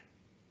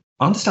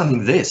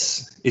 Understanding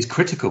this is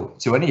critical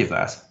to any of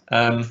that.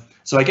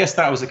 So I guess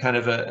that was a kind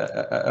of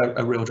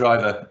a real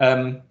driver.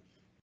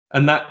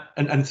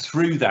 And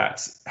through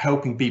that,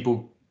 helping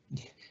people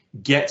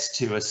get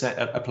to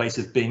a place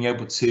of being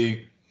able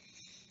to,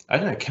 I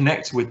don't know,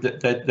 connect with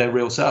their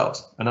real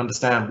selves and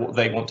understand what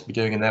they want to be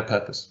doing in their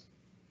purpose.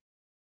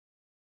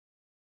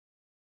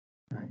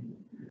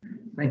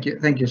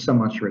 Thank you so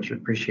much, Richard.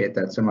 Appreciate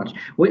that so much.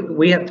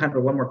 We have time for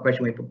one more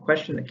question. We have a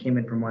question that came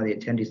in from one of the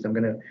attendees, so I'm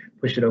going to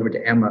push it over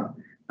to Emma,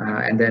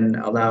 and then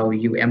allow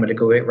you, Emma, to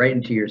go right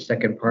into your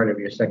second part of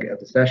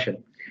the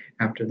session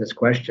after this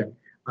question.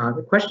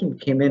 The question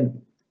that came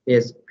in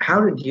is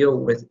how to deal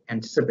with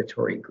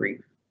anticipatory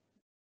grief.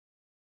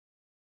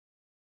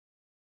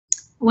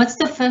 What's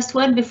the first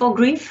word before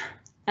grief?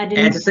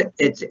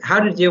 It's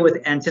how to deal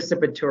with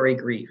anticipatory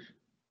grief.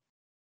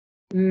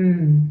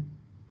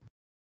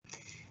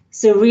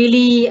 So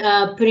really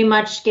pretty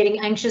much getting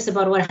anxious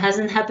about what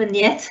hasn't happened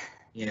yet,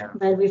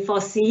 that we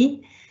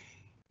foresee.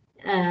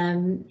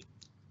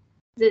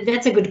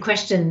 That's a good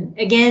question.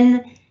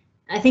 Again,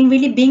 I think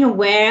really being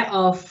aware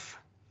of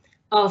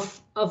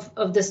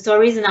the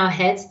stories in our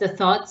heads, the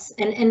thoughts,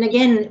 and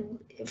again,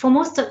 for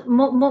most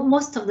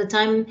of the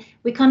time,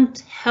 we can't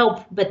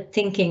help but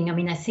thinking. I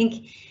mean, I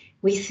think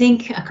we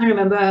think, I can't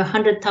remember,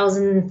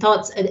 100,000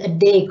 thoughts a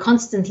day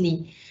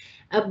constantly.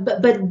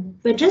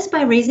 But just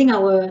by raising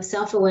our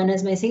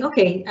self-awareness, by saying,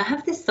 okay, I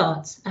have these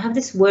thoughts, I have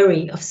this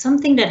worry of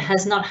something that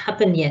has not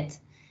happened yet.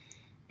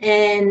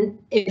 And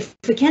if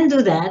we can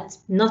do that,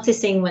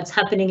 noticing what's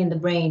happening in the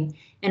brain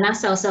and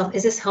ask ourselves,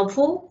 is this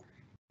helpful?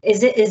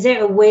 Is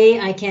there a way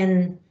I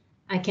can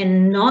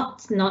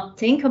not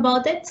think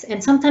about it?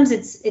 And sometimes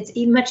it's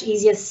much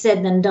easier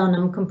said than done.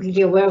 I'm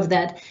completely aware of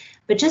that.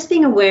 But just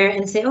being aware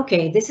and say,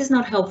 okay, this is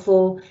not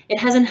helpful. It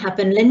hasn't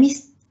happened. Let me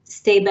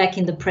stay back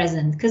in the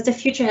present, because the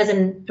future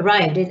hasn't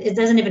arrived. It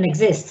doesn't even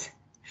exist.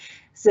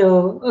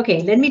 So,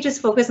 okay, let me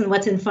just focus on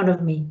what's in front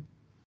of me.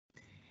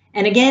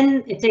 And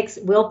again, it takes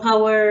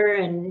willpower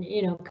and,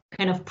 you know,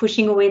 kind of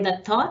pushing away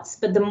that thoughts.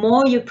 But the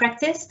more you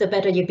practice, the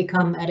better you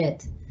become at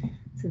it.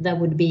 So that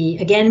would be,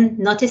 again,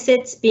 notice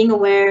it, being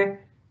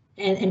aware,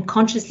 and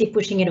consciously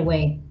pushing it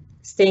away,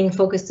 staying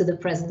focused to the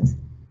present.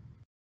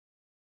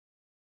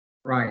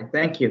 Right,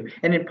 thank you.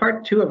 And in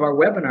part 2 of our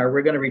webinar,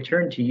 we're going to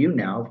return to you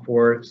now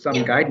for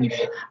some guidance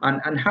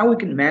on how we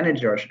can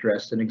manage our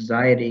stress and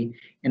anxiety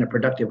in a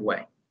productive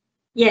way.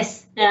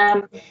 Yes,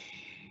 and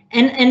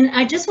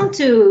I just want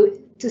to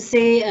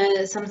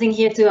say something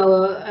here to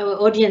our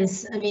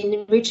audience. I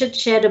mean, Richard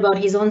shared about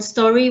his own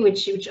story,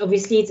 which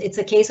obviously it's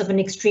a case of an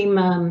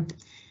extreme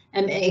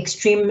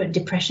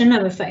depression,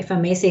 if I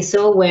may say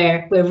so,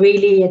 where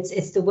really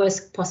it's the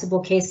worst possible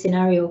case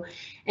scenario.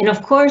 And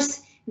of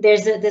course,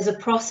 there's a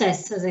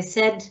process, as I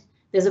said,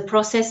 there's a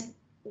process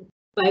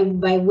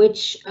by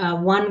which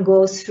one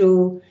goes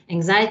through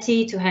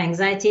anxiety to high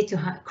anxiety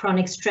to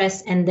chronic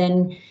stress, and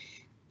then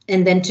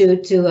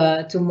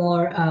to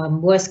more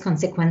worse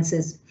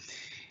consequences.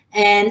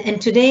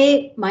 And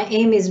today, my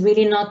aim is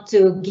really not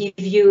to give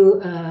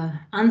you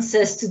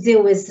answers to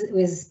deal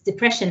with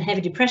depression,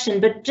 heavy depression,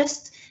 but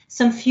just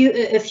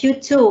a few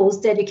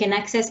tools that you can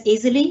access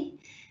easily.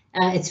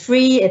 It's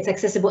free, it's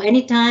accessible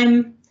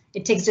anytime.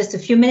 It takes just a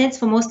few minutes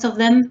for most of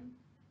them.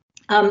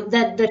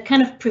 That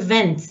kind of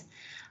prevent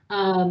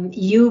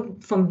you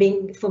from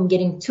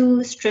getting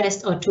too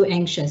stressed or too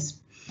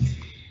anxious.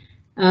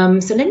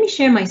 So let me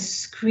share my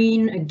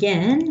screen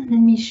again.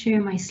 Let me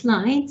share my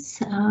slides.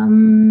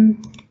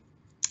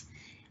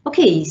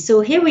 Okay,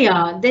 so here we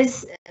are.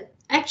 There's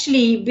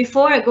actually,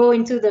 before I go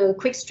into the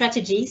quick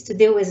strategies to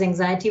deal with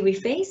anxiety we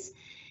face,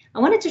 I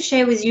wanted to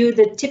share with you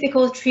the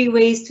typical 3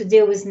 ways to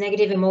deal with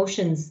negative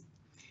emotions.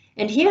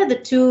 And here are the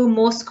 2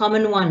 most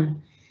common ones.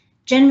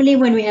 Generally,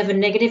 when we have a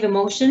negative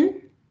emotion,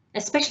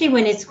 especially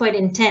when it's quite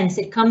intense,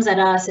 it comes at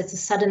us, it's a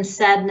sudden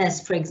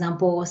sadness, for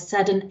example, or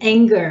sudden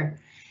anger,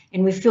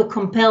 and we feel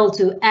compelled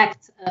to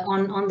act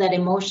on that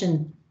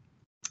emotion.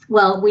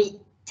 Well, we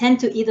tend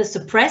to either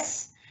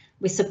suppress,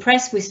 we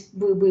push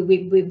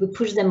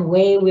them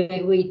away,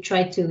 we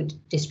try to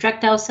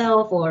distract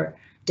ourselves or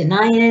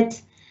deny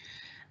it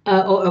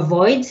or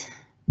avoid,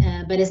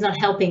 but it's not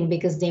helping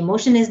because the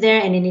emotion is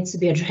there and it needs to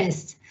be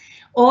addressed.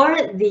 Or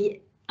the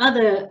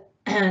other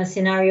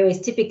scenario is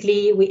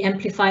typically we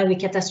amplify, we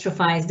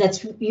catastrophize.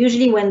 That's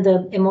usually when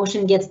the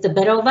emotion gets the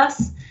better of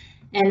us,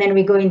 and then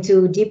we go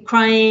into deep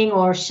crying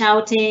or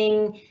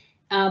shouting,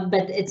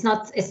 but it's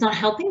not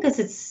helping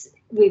because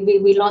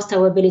we lost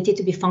our ability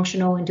to be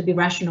functional and to be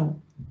rational.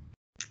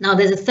 Now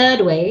there's a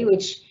third way,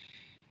 which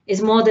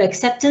is more the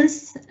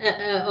acceptance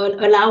or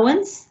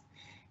allowance.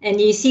 And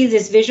you see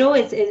this visual,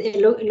 it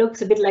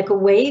looks a bit like a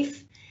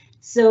wave.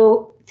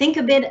 So think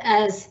of it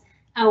as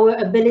our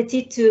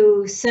ability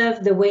to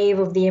surf the wave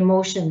of the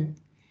emotion.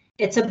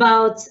 It's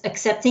about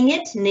accepting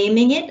it,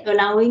 naming it,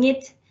 allowing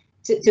it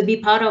to be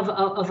part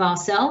of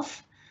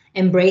ourselves,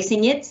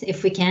 embracing it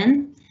if we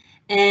can,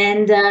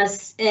 and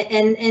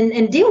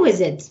deal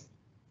with it,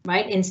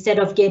 right? Instead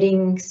of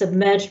getting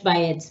submerged by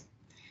it.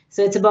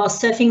 So it's about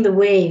surfing the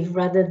wave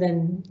rather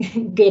than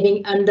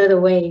getting under the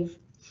wave.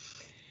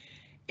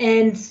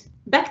 And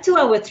back to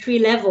our 3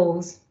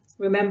 levels,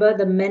 remember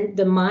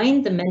the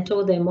mind, the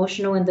mental, the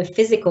emotional, and the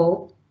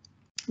physical.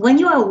 When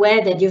you are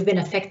aware that you've been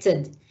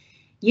affected,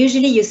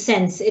 usually you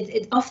sense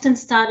it often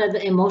starts at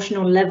the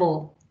emotional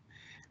level,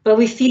 but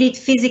we feel it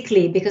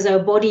physically because our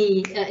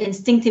body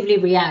instinctively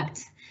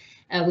reacts.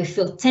 We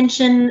feel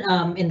tension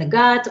in the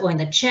gut or in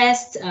the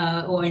chest,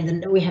 or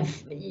we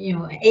have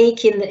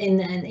ache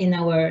in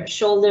our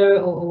shoulder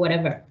or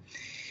whatever.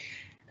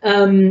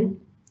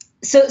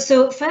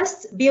 So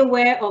first, be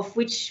aware of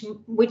which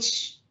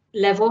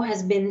level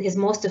is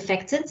most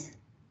affected,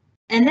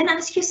 and then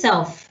ask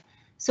yourself,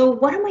 so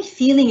what am I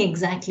feeling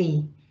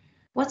exactly?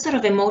 What sort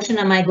of emotion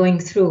am I going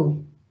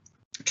through?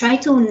 Try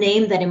to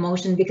name that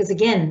emotion, because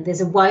again,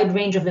 there's a wide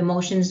range of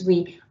emotions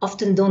we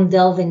often don't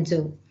delve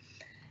into.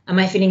 Am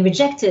I feeling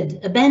rejected,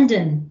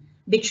 abandoned,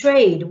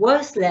 betrayed,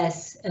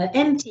 worthless,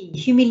 empty,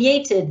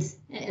 humiliated,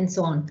 and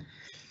so on?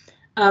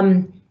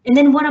 And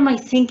then what am I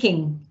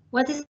thinking?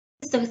 What is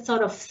the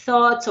sort of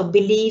thoughts or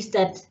beliefs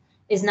that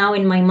is now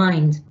in my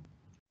mind?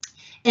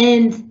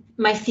 and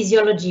my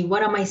physiology.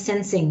 What am I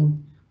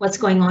sensing? What's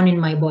going on in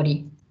my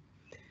body?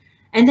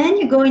 And then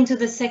you go into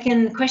the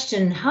second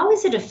question, how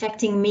is it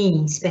affecting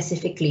me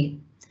specifically?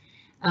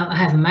 I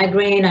have a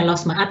migraine, I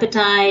lost my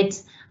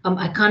appetite,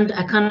 I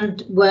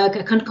can't work,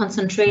 I can't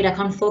concentrate, I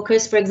can't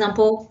focus, for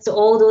example. So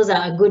all those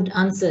are good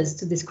answers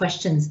to these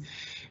questions.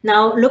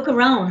 Now look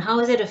around, how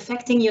is it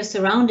affecting your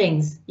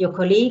surroundings, your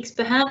colleagues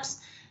perhaps,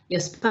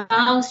 your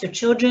spouse, your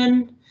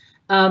children,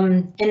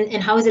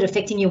 and how is it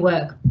affecting your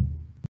work?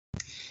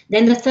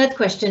 Then the third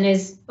question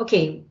is,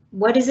 okay,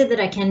 what is it that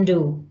I can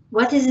do?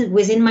 What is it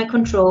within my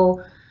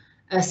control,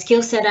 a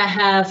skill set I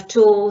have,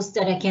 tools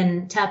that I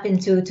can tap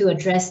into to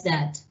address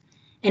that?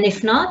 And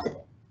if not,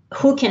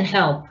 who can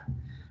help?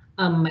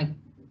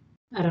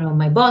 I don't know,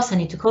 my boss, I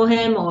need to call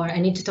him, or I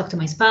need to talk to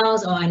my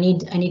spouse, or I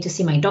need to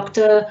see my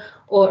doctor,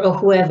 or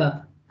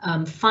whoever.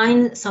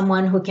 Find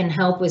someone who can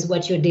help with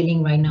what you're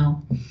dealing right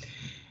now.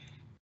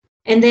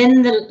 And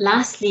then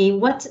lastly,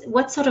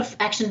 what sort of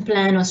action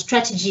plan or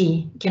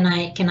strategy can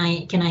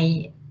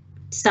I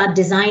start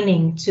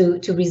designing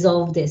to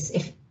resolve this?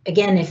 If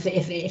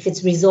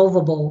it's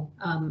resolvable,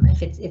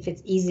 if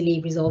it's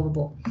easily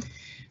resolvable.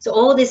 So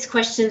all these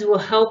questions will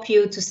help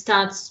you to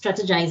start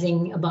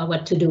strategizing about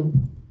what to do.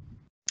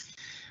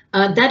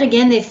 That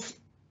again,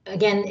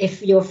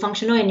 if you're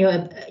functional and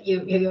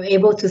you're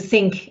able to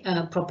think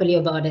properly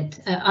about it.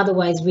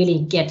 Otherwise, really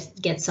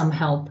get some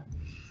help.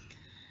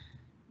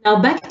 Now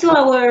back to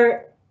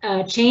our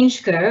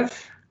change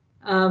curve.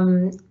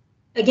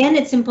 Again,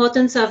 it's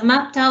important. So I've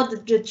mapped out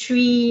the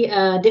three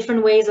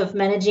different ways of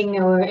managing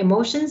our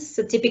emotions.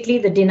 So typically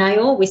the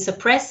denial, we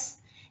suppress,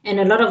 and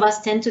a lot of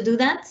us tend to do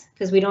that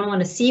because we don't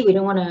want to see, we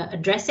don't want to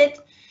address it.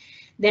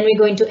 Then we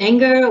go into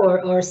anger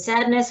or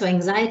sadness or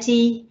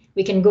anxiety.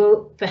 We can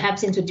go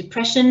perhaps into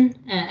depression,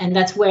 and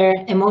that's where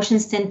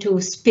emotions tend to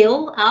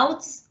spill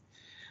out.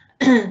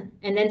 And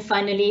then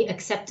finally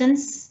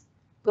acceptance,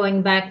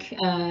 going back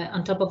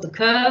on top of the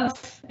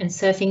curve and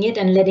surfing it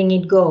and letting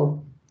it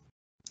go.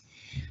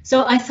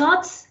 So I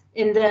thought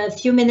in the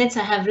few minutes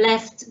I have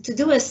left to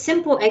do a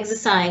simple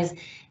exercise.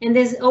 And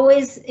there's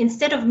always,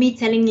 instead of me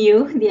telling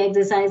you the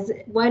exercise,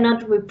 why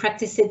not we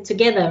practice it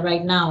together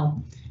right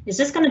now? It's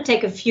just going to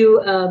take a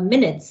few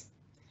minutes.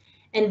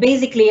 And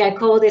basically, I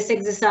call this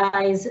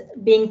exercise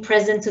being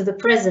present to the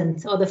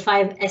present, or the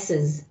 5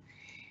 S's.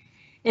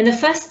 And the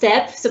first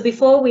step, so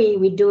before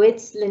we do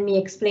it, let me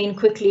explain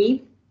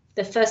quickly.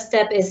 The first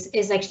step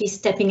is actually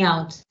stepping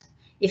out.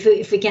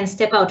 If we can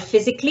step out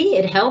physically,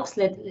 it helps.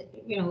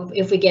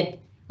 If we get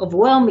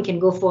overwhelmed, we can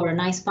go for a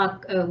nice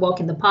walk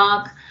in the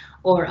park,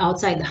 or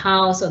outside the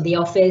house or the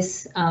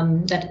office.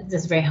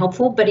 That's very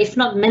helpful. But if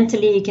not,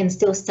 mentally, you can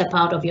still step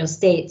out of your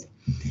state.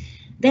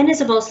 Then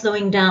it's about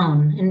slowing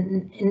down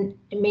and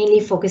mainly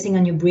focusing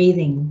on your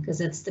breathing, because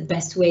that's the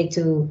best way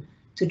to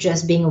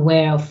just being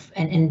aware of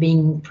and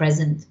being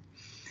present.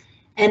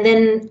 And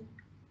then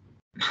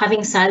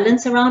having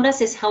silence around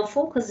us is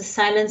helpful, because the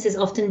silence is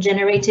often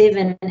generative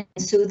and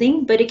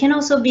soothing, but it can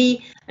also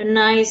be a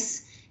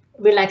nice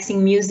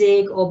relaxing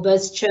music or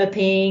birds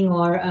chirping,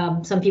 or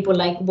some people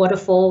like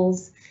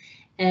waterfalls.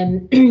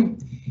 And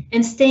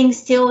staying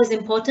still is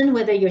important,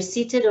 whether you're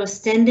seated or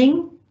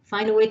standing.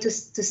 Find a way to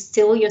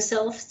still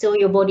yourself, still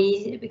your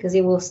body, because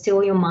it will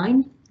still your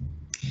mind.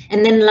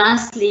 And then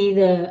lastly,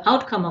 the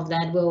outcome of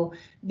that will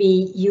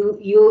be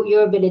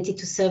your ability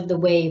to serve the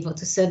wave or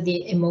to serve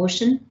the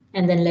emotion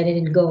and then let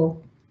it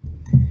go.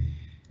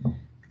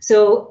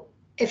 So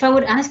if I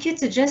would ask you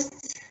to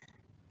just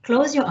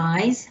close your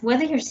eyes,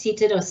 whether you're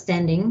seated or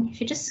standing, if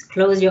you just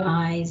close your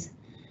eyes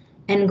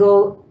and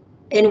go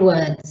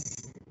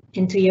inwards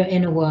into your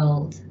inner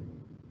world.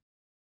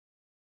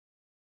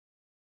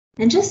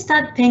 And just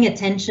start paying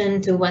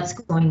attention to what's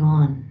going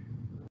on.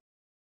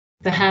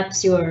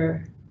 Perhaps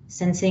you're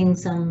sensing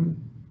some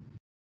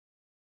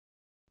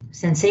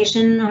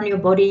sensation on your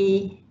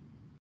body,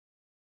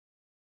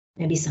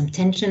 maybe some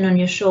tension on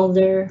your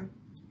shoulder,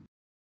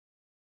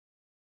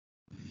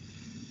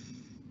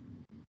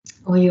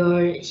 or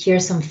you hear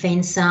some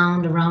faint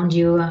sound around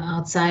you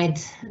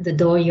outside the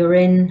door you're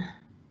in,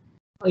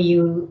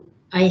 or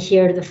I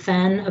hear the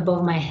fan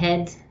above my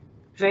head.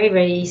 Very,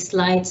 very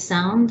slight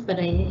sound, but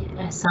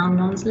I sound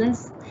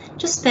nonetheless.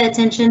 Just pay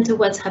attention to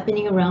what's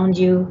happening around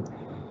you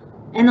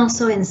and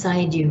also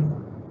inside you.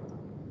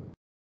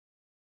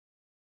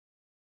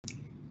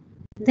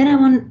 Then I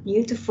want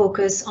you to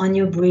focus on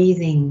your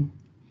breathing,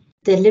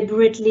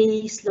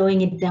 deliberately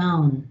slowing it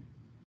down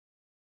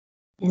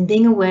and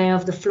being aware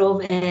of the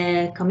flow of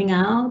air coming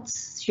out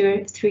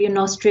through your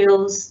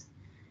nostrils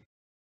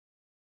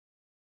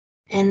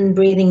and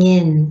breathing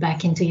in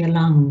back into your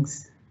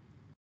lungs.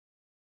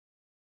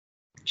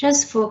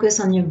 Just focus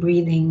on your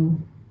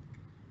breathing.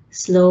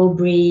 Slow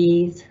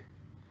breathe,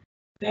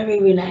 very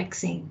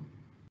relaxing.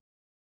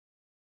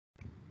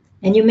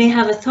 And you may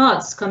have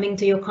thoughts coming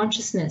to your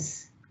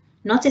consciousness.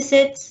 Notice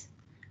it.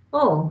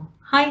 Oh,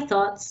 hi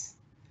thoughts.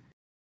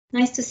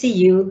 Nice to see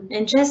you.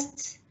 And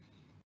just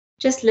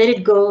let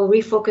it go.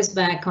 Refocus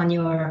back on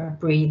your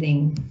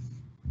breathing.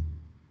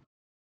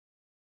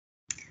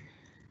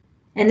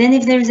 And then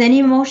if there's any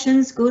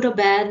emotions, good or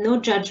bad, no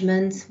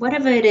judgment,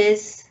 whatever it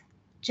is,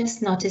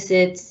 just notice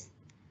it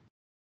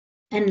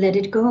and let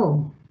it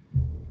go.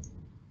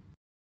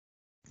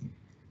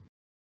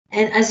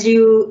 And as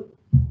you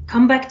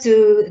come back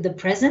to the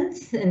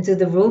present and to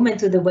the room and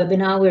to the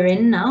webinar we're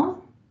in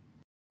now,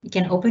 you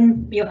can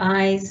open your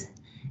eyes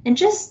and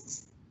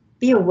just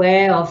be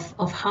aware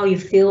of how you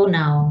feel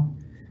now.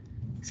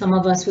 Some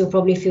of us will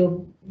probably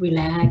feel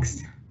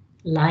relaxed,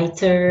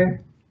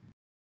 lighter.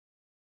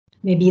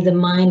 Maybe the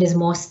mind is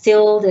more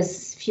still,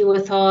 there's fewer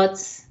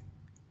thoughts.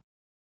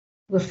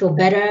 We'll feel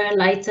better,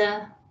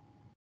 lighter,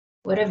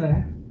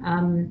 whatever.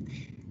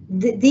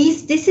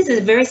 This is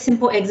a very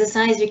simple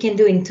exercise you can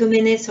do in 2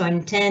 minutes or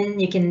in 10.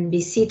 You can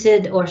be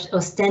seated or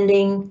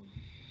standing,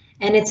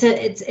 and it's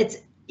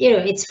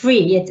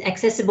free. It's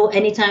accessible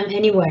anytime,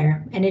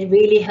 anywhere, and it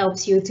really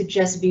helps you to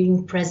just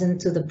being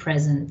present to the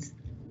present.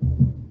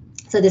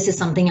 So this is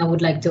something I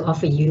would like to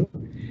offer you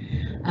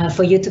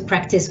for you to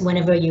practice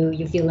whenever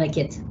you feel like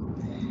it.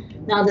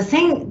 Now the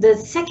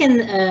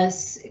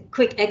second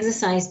quick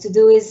exercise to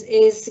do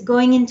is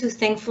going into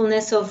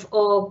thankfulness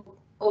or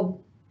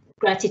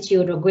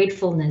gratitude or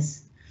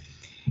gratefulness.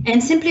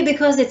 And simply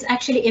because it's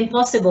actually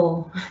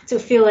impossible to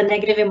feel a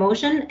negative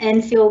emotion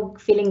and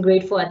feeling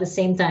grateful at the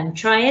same time.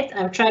 Try it.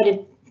 I've tried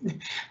it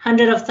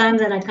hundreds of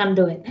times and I can't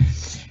do it.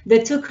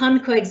 The two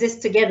can't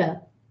coexist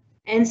together.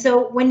 And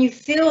so when you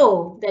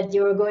feel that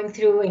you're going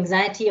through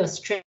anxiety or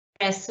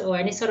stress or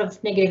any sort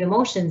of negative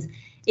emotions,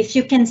 if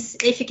you can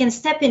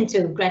step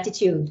into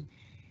gratitude,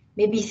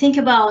 maybe think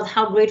about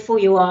how grateful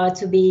you are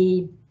to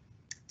be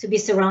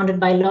surrounded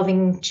by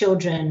loving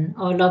children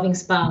or loving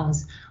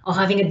spouse, or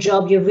having a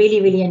job you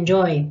really, really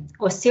enjoy,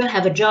 or still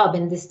have a job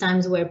in these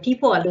times where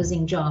people are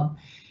losing job.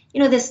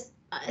 You know, there's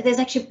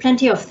actually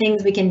plenty of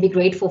things we can be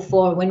grateful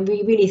for when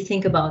we really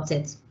think about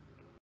it.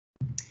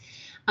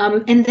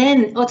 And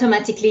then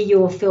automatically you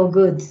will feel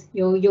good.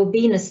 You'll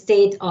be in a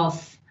state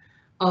of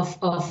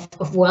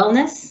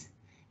wellness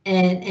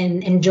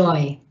and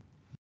joy.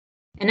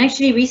 And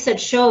actually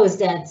research shows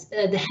that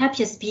the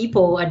happiest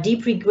people are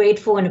deeply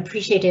grateful and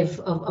appreciative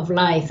of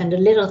life and the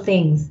little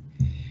things.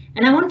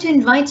 And I want to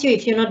invite you,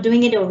 if you're not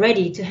doing it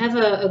already, to have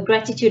a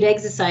gratitude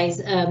exercise.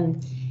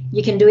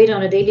 You can do it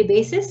on a daily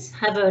basis,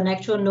 have an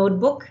actual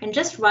notebook and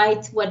just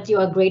write what you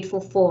are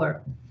grateful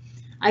for.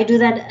 I do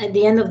that at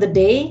the end of the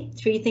day,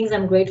 3 things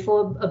I'm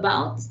grateful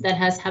about that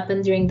has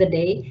happened during the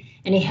day,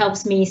 and it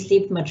helps me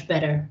sleep much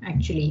better,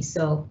 actually.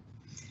 So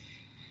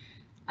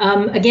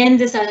again,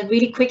 this is a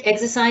really quick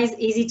exercise,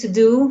 easy to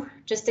do,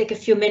 just take a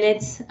few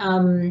minutes.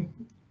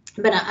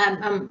 But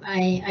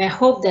I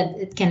hope that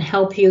it can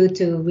help you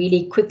to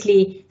really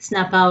quickly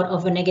snap out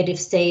of a negative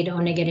state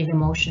or negative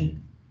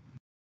emotion.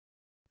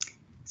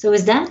 So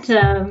with that,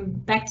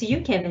 back to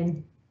you,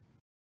 Kevin.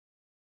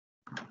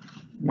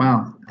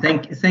 Wow,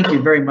 thank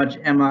you very much,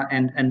 Emma,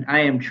 and I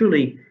am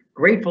truly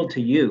grateful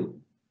to you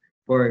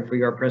for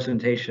your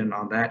presentation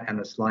on that and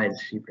the slides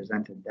you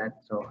presented.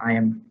 So I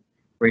am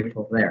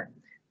grateful there.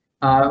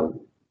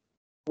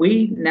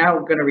 We now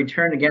going to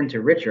return again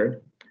to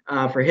Richard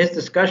for his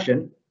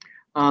discussion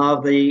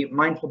of the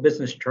Mindful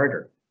Business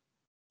Charter.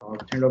 I'll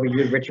turn it over to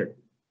you, Richard.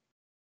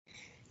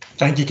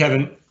 Thank you,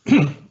 Kevin,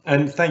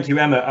 and thank you,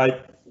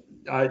 Emma.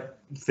 I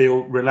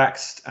feel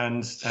relaxed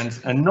and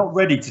not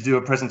ready to do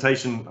a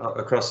presentation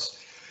across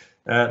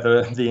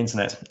the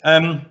internet.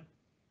 And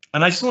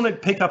I just want to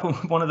pick up on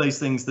one of those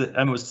things that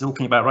Emma was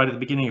talking about right at the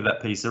beginning of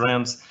that piece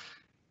around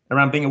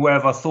being aware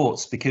of our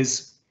thoughts,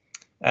 because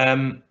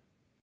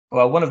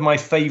well, one of my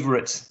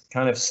favorite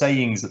kind of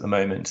sayings at the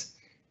moment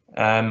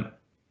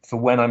for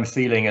when I'm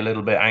feeling a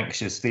little bit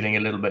anxious, feeling a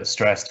little bit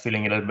stressed,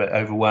 feeling a little bit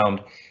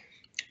overwhelmed,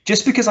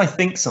 just because I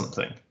think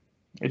something,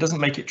 it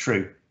doesn't make it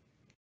true.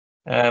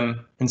 And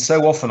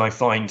so often I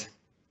find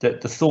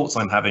that the thoughts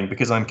I'm having,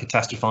 because I'm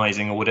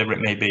catastrophizing or whatever it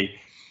may be,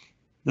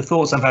 the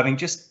thoughts I'm having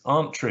just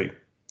aren't true.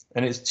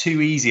 And it's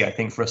too easy, I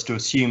think, for us to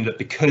assume that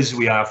because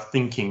we are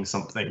thinking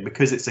something,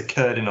 because it's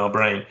occurred in our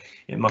brain,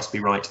 it must be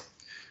right.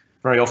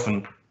 Very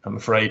often, I'm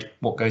afraid,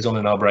 what goes on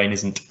in our brain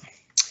isn't.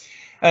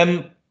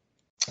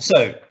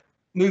 So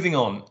moving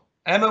on,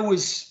 Emma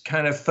was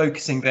kind of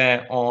focusing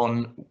there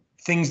on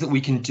things that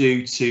we can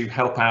do to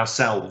help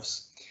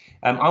ourselves.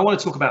 I want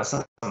to talk about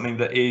something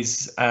that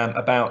is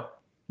about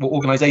what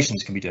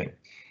organizations can be doing.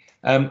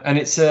 And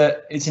it's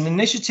an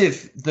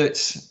initiative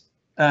that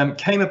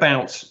came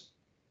about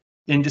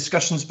in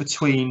discussions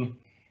between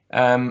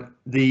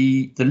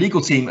the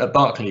legal team at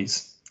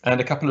Barclays and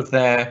a couple of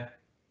their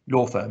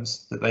law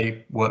firms that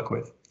they work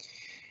with.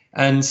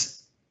 And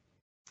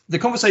the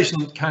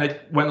conversation kind of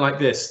went like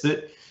this,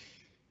 that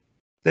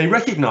they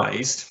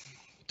recognized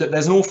that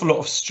there's an awful lot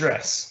of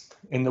stress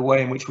in the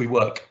way in which we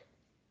work.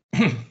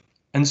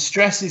 And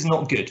stress is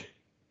not good.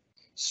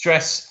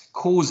 Stress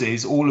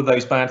causes all of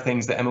those bad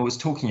things that Emma was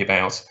talking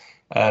about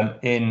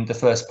in the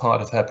first part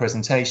of her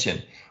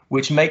presentation,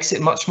 which makes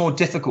it much more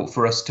difficult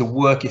for us to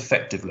work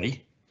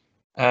effectively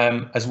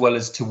as well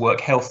as to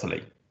work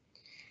healthily.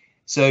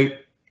 So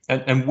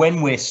And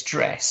when we're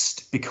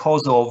stressed,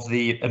 because of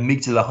the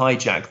amygdala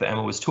hijack that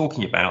Emma was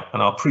talking about,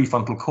 and our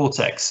prefrontal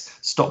cortex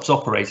stops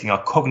operating,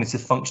 our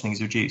cognitive functioning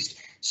is reduced.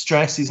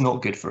 Stress is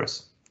not good for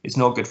us. It's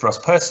not good for us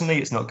personally.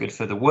 It's not good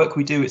for the work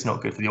we do. It's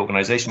not good for the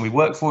organization we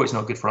work for. It's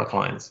not good for our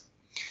clients.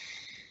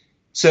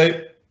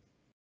 So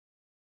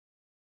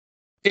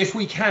if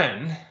we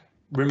can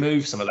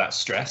remove some of that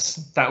stress,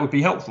 that would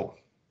be helpful.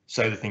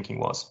 So the thinking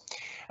was.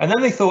 And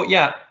then they thought,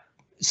 yeah,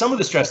 some of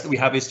the stress that we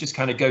have is just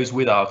kind of goes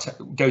with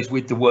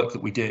the work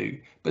that we do,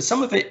 but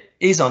some of it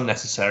is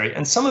unnecessary,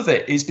 and some of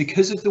it is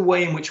because of the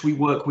way in which we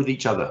work with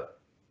each other,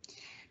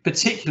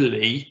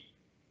 particularly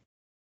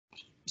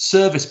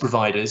service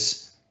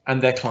providers and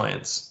their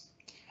clients.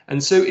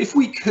 And so if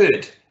we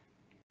could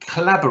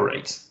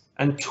collaborate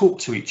and talk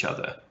to each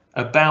other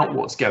about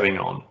what's going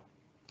on,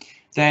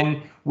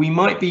 then we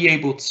might be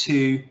able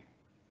to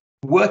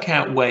work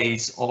out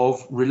ways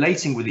of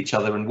relating with each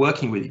other and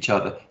working with each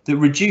other that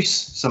reduce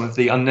some of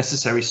the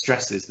unnecessary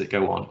stresses that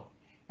go on,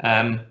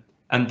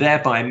 and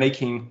thereby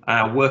making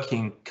our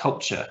working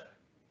culture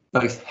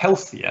both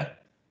healthier,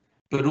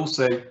 but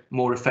also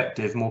more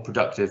effective, more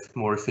productive,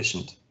 more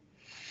efficient.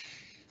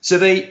 So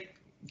they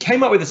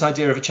came up with this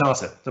idea of a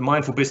charter, the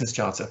Mindful Business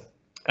Charter,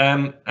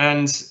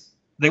 and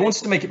they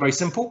wanted to make it very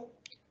simple.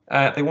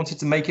 They wanted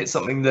to make it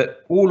something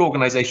that all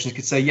organizations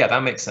could say, yeah,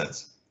 that makes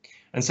sense.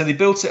 And so they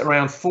built it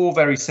around 4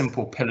 very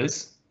simple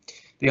pillars.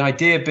 The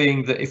idea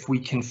being that if we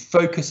can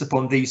focus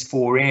upon these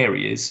 4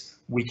 areas,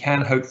 we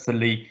can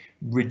hopefully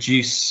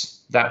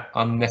reduce that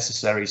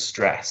unnecessary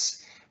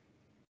stress,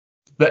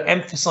 but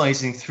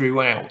emphasizing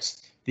throughout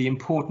the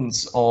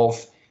importance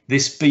of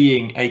this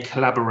being a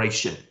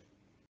collaboration.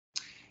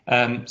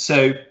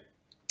 So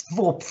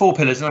 4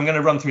 pillars, and I'm going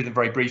to run through them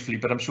very briefly,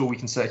 but I'm sure we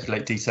can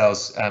circulate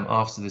details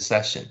after the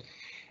session.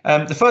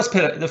 The first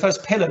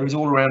pillar is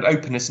all around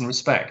openness and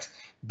respect.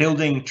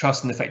 Building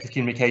trust and effective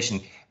communication,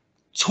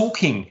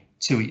 talking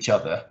to each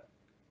other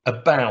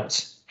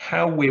about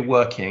how we're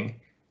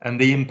working and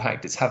the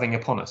impact it's having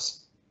upon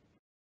us.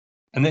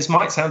 And this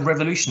might sound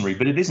revolutionary,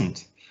 but it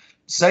isn't.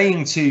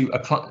 Saying to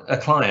a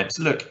client,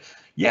 look,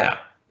 yeah,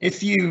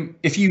 if you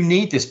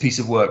need this piece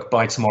of work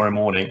by tomorrow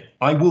morning,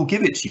 I will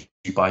give it to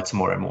you by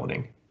tomorrow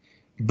morning.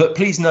 But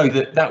please know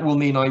that that will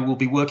mean I will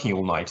be working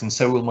all night, and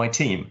so will my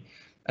team.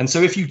 And so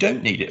if you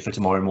don't need it for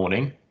tomorrow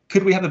morning,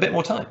 could we have a bit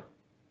more time?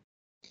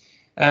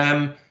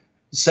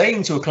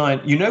 Saying to a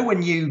client, you know,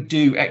 when you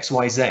do X,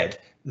 Y, Z,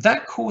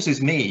 that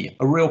causes me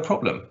a real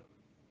problem.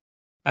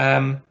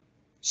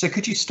 So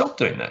could you stop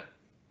doing that,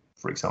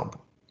 for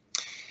example?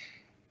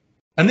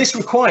 And this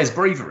requires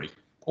bravery,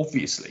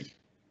 obviously.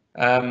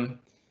 And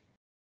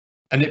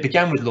it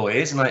began with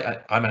lawyers, and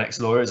I'm an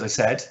ex-lawyer, as I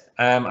said,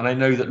 and I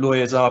know that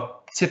lawyers are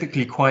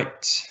typically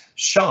quite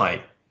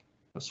shy,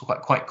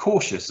 quite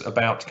cautious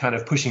about kind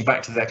of pushing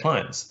back to their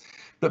clients.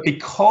 But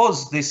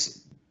because this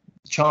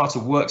charter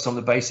works on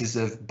the basis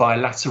of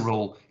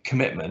bilateral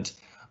commitment,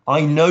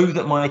 I know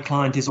that my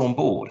client is on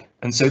board,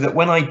 and so that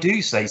when I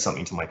do say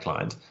something to my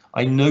client,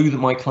 I know that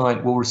my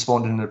client will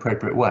respond in an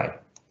appropriate way.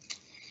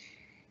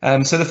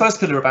 So the first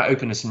pillar about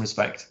openness and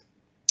respect.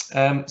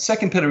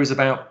 Second pillar is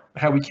about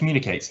how we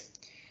communicate.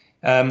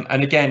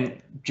 And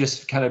again,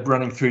 just kind of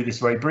running through this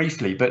very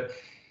briefly, but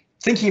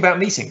thinking about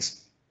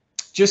meetings.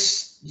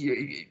 Just,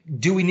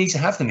 do we need to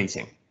have the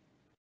meeting?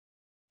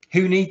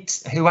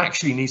 Who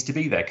actually needs to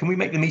be there? Can we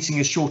make the meeting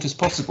as short as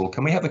possible?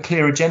 Can we have a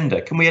clear agenda?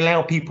 Can we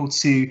allow people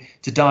to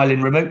dial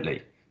in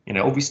remotely? You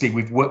know, obviously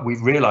we've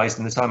realized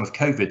in the time of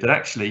COVID that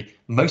actually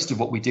most of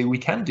what we do, we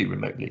can do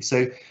remotely.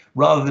 So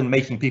rather than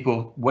making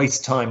people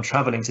waste time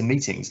traveling to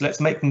meetings, let's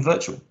make them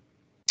virtual.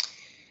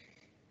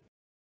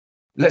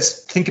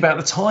 Let's think about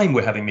the time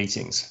we're having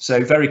meetings.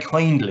 So very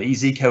kindly,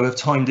 ZICO have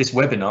timed this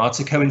webinar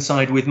to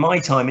coincide with my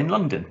time in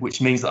London, which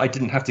means that I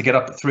didn't have to get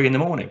up at 3 in the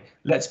morning.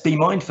 Let's be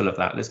mindful of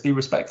that. Let's be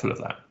respectful of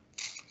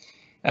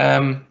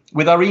that.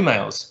 With our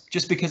emails,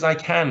 just because I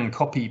can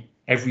copy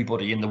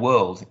everybody in the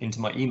world into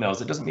my emails,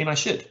 it doesn't mean I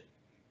should.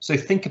 So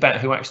think about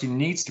who actually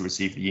needs to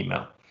receive the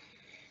email.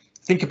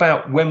 Think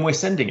about when we're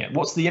sending it.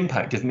 What's the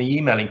impact of me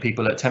emailing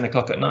people at 10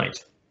 o'clock at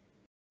night?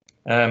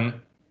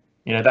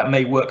 You know, that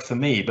may work for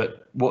me,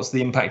 but what's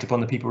the impact upon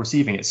the people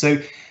receiving it?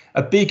 So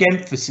a big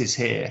emphasis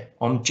here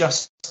on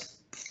just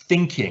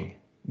thinking,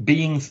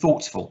 being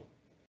thoughtful,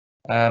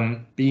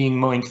 being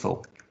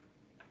mindful.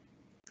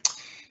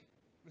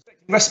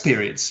 Rest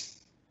periods.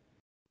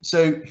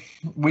 So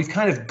we've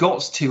kind of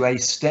got to a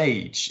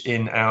stage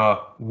in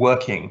our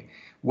working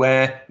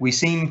where we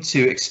seem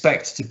to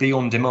expect to be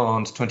on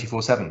demand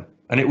 24/7.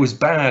 And it was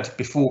bad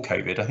before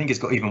COVID. I think it's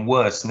got even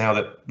worse now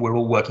that we're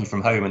all working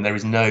from home and there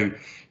is no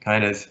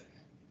kind of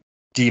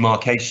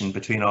demarcation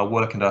between our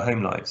work and our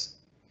home lives.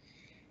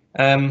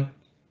 And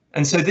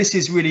so this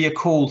is really a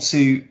call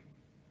to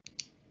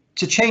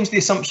change the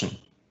assumption.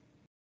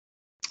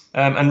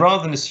 And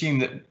rather than assume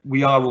that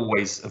we are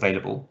always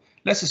available,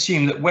 let's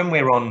assume that when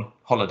we're on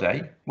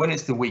holiday, when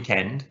it's the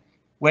weekend,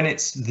 when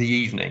it's the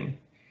evening,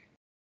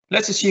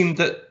 let's assume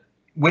that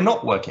we're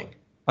not working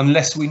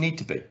unless we need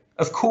to be.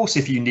 Of course,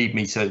 if you need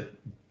me to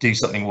do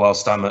something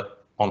whilst I'm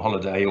on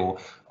holiday or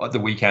at the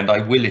weekend. I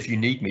will if you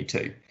need me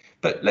to,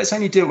 but let's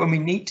only do it when we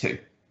need to.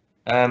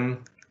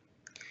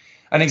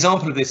 An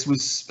example of this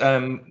was,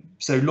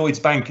 so Lloyds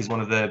Bank is one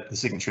of the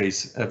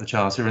signatories of the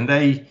Charter, and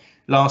they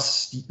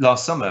last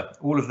summer,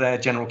 all of their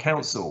general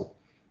counsel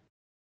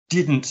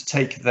didn't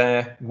take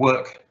their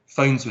work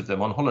phones with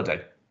them on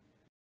holiday.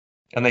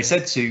 And they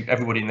said to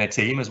everybody in their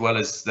team, as well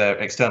as their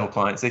external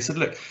clients, they said,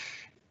 look,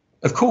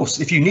 of course,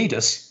 if you need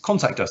us,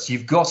 contact us.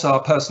 You've got our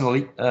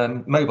personal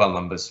mobile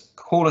numbers.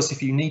 Call us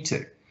if you need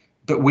to.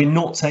 But we're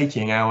not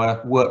taking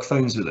our work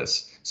phones with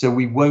us. So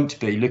we won't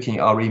be looking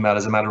at our email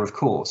as a matter of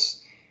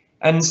course.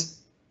 And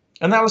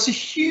that was a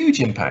huge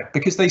impact,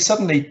 because they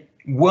suddenly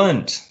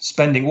weren't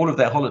spending all of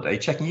their holiday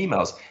checking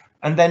emails.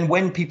 And then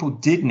when people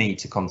did need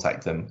to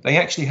contact them, they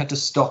actually had to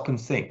stop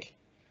and think.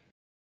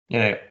 You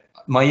know,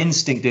 my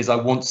instinct is I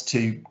want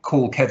to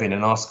call Kevin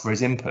and ask for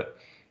his input,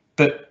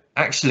 but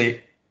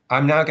actually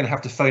I'm now going to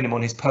have to phone him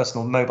on his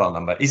personal mobile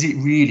number. Is it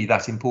really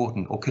that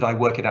important, or could I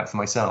work it out for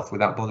myself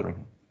without bothering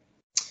him?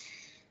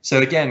 So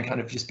again, kind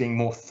of just being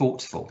more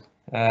thoughtful.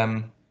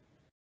 And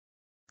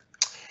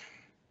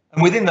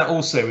within that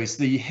also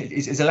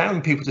is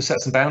allowing people to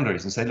set some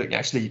boundaries and say, look,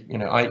 actually, you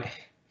know,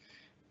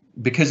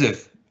 because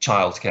of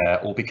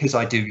childcare, or because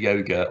I do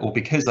yoga, or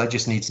because I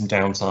just need some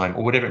downtime,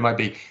 or whatever it might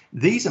be,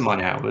 these are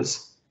my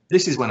hours.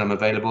 This is when I'm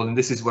available, and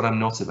this is when I'm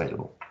not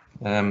available.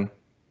 And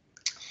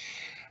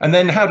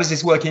then how does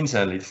this work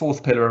internally? The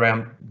fourth pillar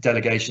around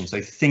delegation,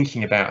 so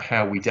thinking about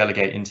how we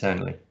delegate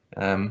internally.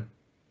 And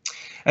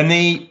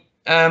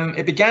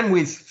it began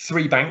with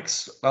 3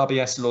 banks,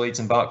 RBS, Lloyds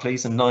and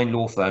Barclays, and 9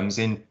 law firms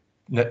in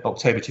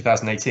October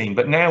 2018.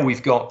 But now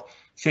we've got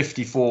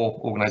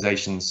 54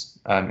 organisations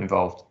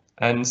involved,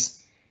 and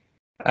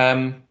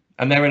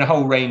they're in a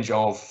whole range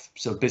of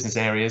sort of business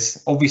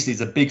areas. Obviously,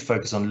 there's a big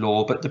focus on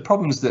law, but the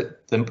problems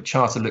that the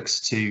Charter looks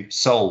to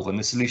solve and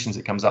the solutions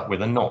it comes up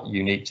with are not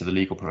unique to the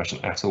legal profession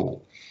at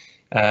all.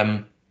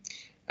 And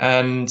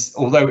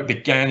although it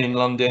began in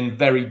London,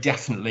 very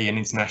definitely an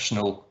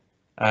international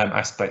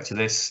aspect to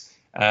this.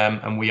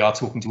 And we are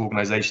talking to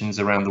organisations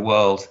around the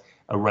world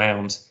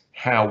around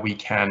how we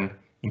can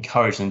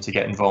encourage them to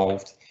get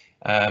involved.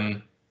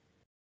 And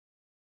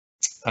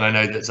I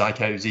know that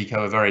ZICO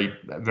are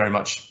very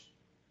much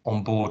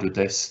on board with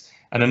this,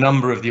 and a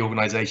number of the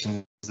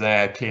organisations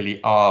there clearly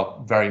are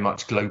very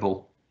much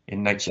global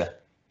in nature.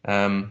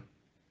 And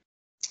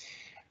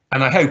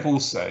I hope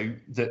also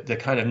that the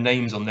kind of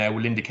names on there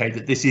will indicate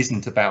that this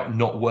isn't about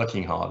not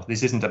working hard.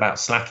 This isn't about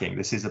slacking.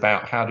 This is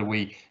about how do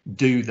we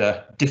do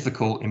the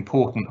difficult,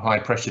 important,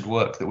 high-pressured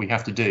work that we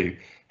have to do?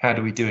 How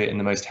do we do it in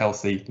the most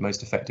healthy, the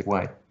most effective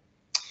way?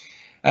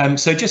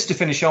 So just to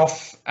finish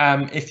off,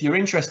 if you're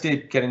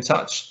interested, get in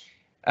touch.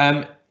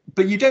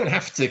 But you don't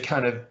have to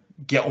kind of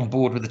get on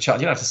board with the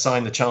Charter. You don't have to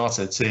sign the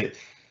Charter to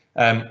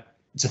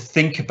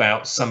think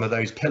about some of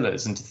those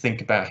pillars and to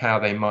think about how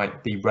they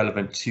might be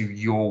relevant to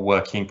your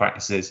working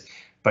practices,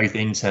 both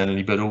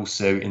internally, but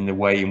also in the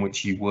way in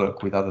which you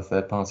work with other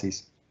third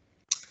parties.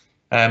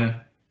 That'll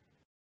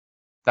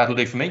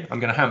do for me. I'm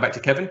going to hand back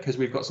to Kevin because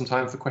we've got some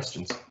time for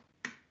questions.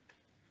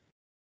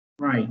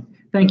 Right.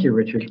 Thank you,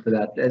 Richard, for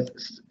that.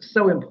 It's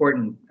so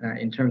important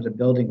in terms of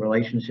building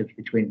relationships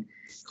between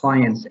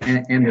clients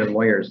and their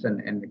lawyers,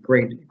 and the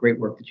great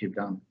work that you've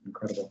done.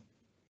 Incredible.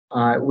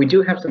 We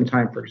do have some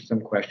time for some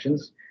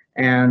questions,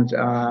 and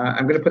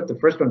I'm going to put the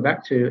first one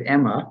back to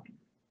Emma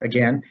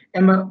again.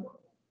 Emma,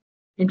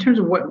 in terms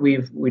of what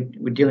we're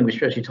dealing with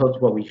stress, you told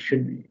us what we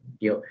should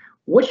deal.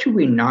 What should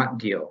we not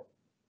deal?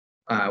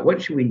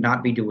 What should we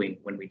not be doing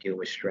when we deal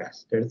with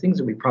stress? There are things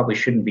that we probably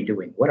shouldn't be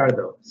doing. What are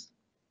those?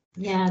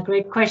 Yeah,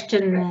 great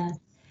question,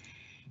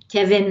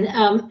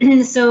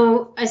 Kevin.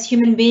 So as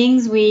human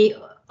beings, we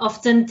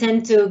often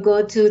tend to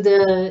go to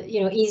the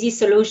easy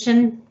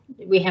solution.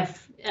 We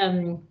have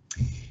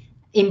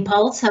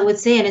impulse, I would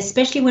say, and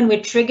especially when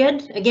we're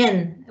triggered,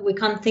 again, we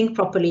can't think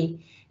properly,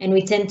 and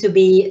we tend to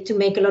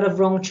make a lot of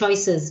wrong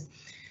choices.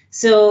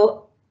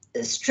 So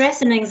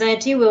stress and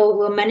anxiety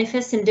will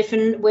manifest in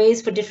different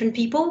ways for different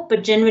people,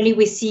 but generally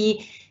we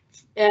see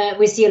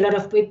a lot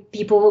of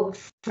people,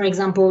 for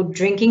example,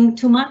 drinking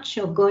too much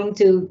or going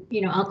to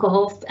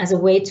alcohol as a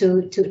way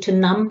to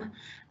numb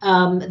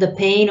the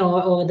pain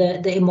or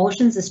the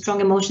emotions, the strong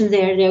emotions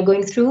they're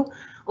going through,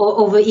 or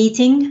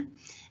overeating.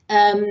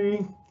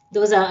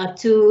 Those are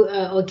two,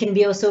 or it can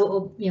be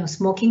also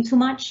smoking too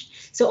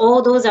much. So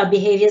all those are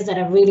behaviors that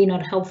are really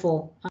not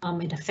helpful.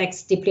 It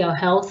affects deeply our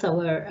health,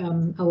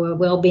 our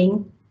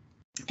well-being,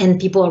 and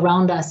people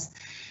around us.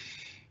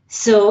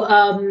 So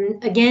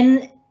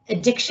again,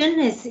 addiction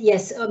is,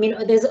 yes, I mean,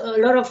 there's a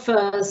lot of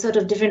sort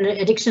of different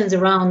addictions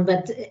around,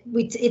 but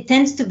it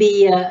tends to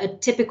be a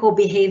typical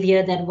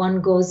behavior that one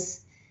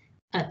goes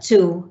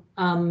to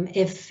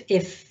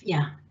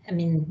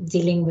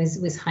dealing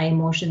with high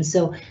emotions.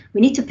 So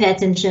we need to pay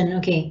attention.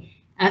 Okay,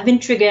 I've been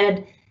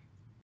triggered,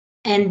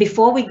 and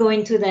before we go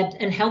into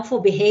that unhelpful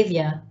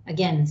behavior,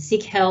 again,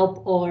 seek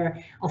help or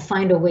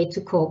find a way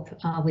to cope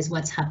with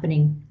what's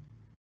happening.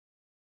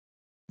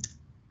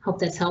 Hope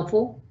that's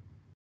helpful.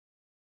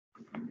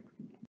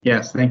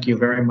 Yes, thank you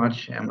very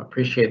much, Emma.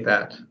 Appreciate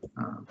that.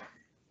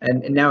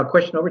 And now a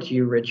question over to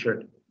you,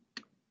 Richard.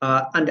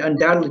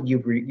 Undoubtedly,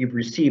 you've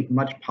received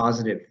much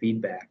positive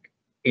feedback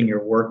in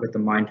your work with the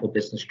Mindful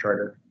Business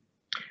Charter,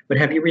 but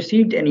have you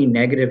received any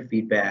negative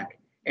feedback,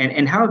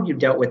 and how have you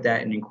dealt with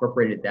that and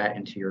incorporated that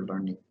into your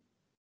learning?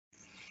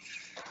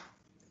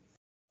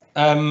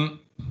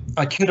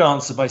 I could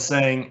answer by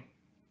saying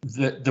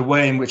that the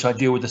way in which I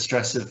deal with the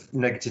stress of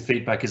negative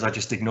feedback is I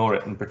just ignore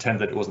it and pretend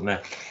that it wasn't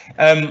there.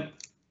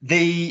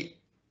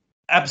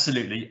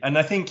 Absolutely, and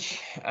I think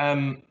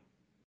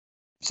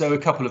so. A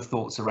couple of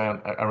thoughts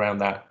around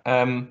that.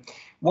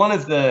 One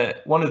of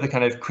the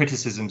kind of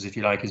criticisms, if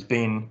you like, has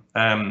been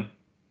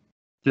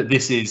that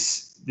this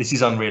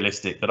is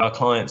unrealistic, that our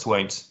clients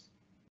won't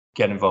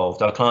get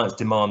involved. Our clients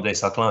demand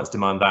this, our clients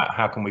demand that.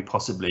 How can we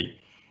possibly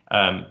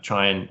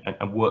try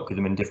and work with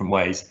them in different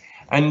ways?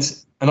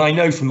 And I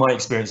know from my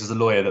experience as a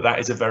lawyer that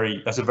that's a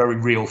very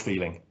real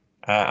feeling,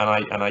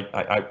 and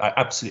I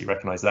absolutely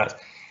recognise that.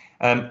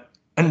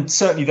 And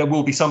certainly there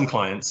will be some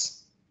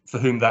clients for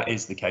whom that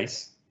is the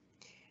case,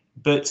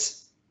 but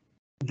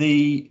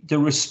the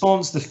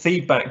response, the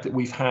feedback that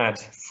we've had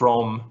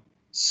from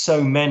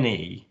so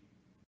many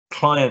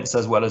clients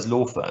as well as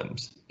law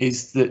firms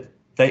is that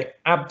they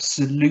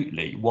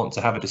absolutely want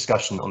to have a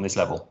discussion on this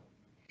level.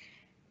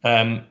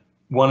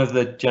 One of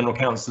the general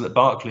counsel at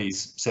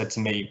Barclays said to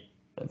me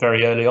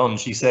very early on,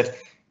 she said,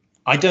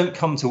 "I don't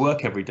come to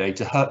work every day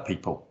to hurt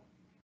people.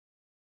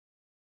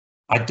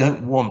 I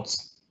don't want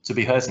to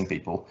be hurting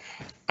people,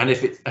 and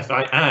if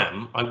I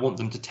am, I want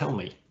them to tell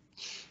me."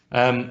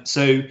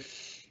 So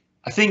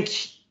I think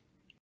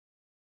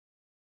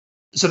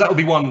so that would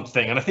be one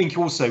thing, and I think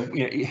also,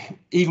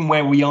 even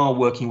where we are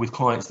working with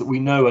clients that we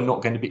know are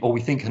not going to be, or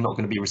we think are not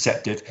going to be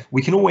receptive,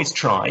 we can always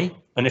try,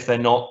 and if they're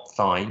not,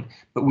 fine,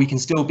 but we can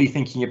still be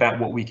thinking about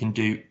what we can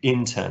do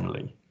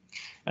internally.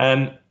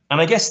 And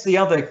I guess the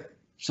other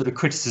sort of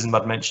criticism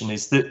I'd mention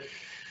is that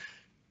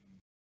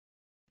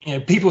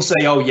people say,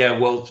 oh yeah,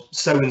 well,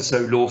 so-and-so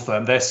law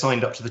firm, they're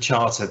signed up to the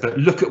charter, but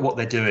look at what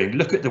they're doing,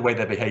 look at the way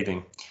they're behaving.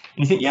 And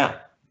you think, yeah,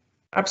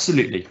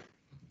 absolutely.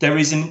 There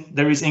is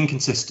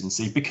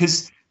inconsistency,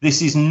 because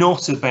this is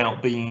not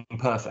about being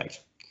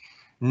perfect.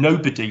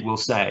 Nobody will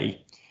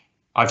say,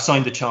 I've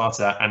signed the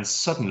charter and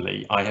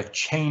suddenly I have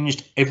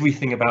changed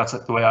everything about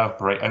it, the way I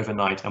operate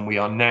overnight, and we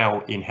are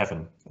now in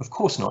heaven. Of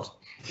course not.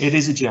 It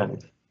is a journey.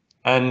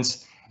 And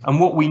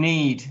what we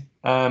need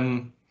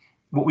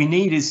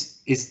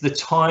is the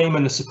time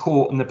and the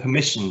support and the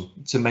permission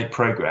to make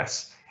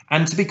progress,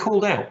 and to be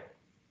called out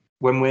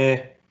when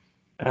we're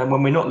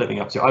not living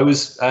up to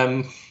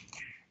it.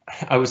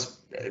 I was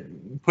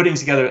putting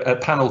together a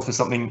panel for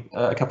something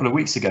a couple of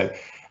weeks ago,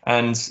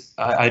 and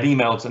I'd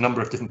emailed a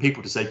number of different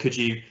people to say, could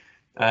you,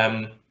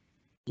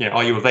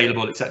 are you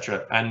available,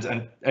 etc.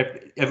 And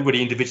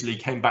everybody individually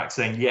came back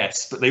saying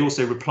yes, but they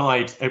also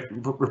replied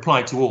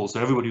to all, so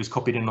everybody was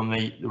copied in on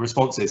the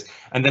responses.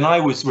 And then I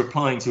was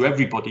replying to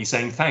everybody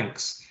saying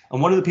thanks.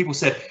 And one of the people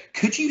said,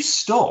 could you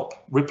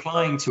stop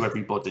replying to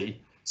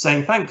everybody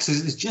saying thanks?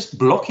 It's just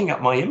blocking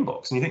up my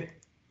inbox. And you think,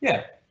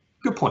 yeah,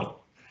 good point.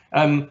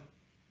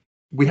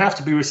 We have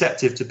to be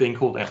receptive to being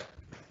called out.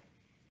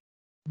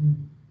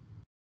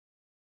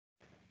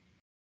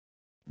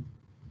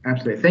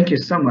 Absolutely. Thank you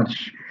so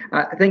much.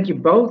 Thank you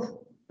both.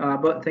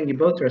 Thank you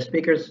both to our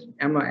speakers,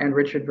 Emma and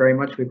Richard, very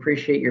much. We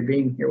appreciate your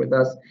being here with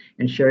us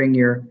and sharing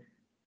your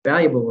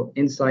valuable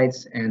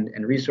insights and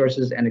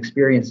resources and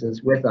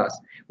experiences with us.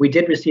 We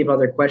did receive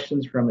other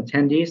questions from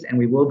attendees, and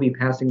we will be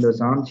passing those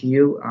on to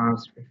you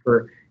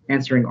for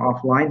answering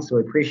offline. So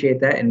we appreciate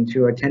that. And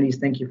to our attendees,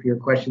 thank you for your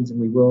questions,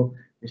 and we will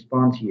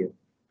respond to you.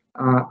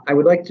 I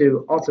would like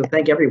to also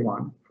thank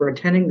everyone for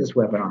attending this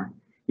webinar.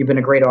 You've been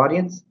a great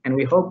audience, and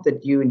we hope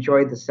that you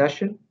enjoyed the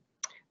session.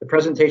 The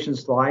presentation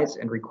slides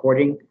and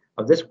recording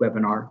of this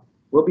webinar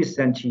will be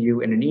sent to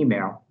you in an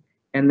email,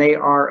 and they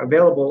are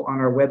available on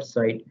our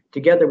website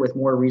together with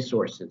more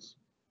resources.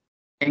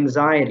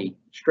 Anxiety,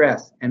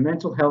 stress, and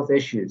mental health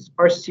issues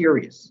are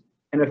serious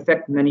and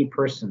affect many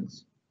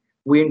persons.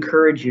 We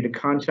encourage you to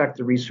contact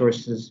the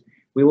resources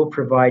we will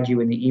provide you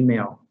in the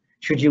email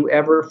should you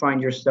ever find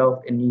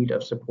yourself in need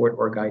of support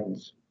or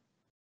guidance.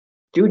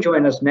 Do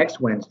join us next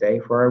Wednesday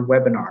for our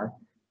webinar,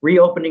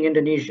 Reopening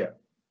Indonesia,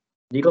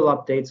 Legal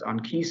Updates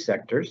on Key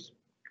Sectors.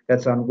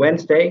 That's on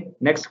Wednesday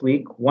next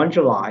week, 1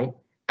 July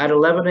at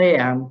 11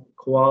 a.m.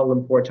 Kuala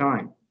Lumpur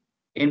time.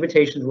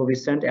 Invitations will be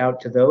sent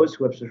out to those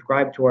who have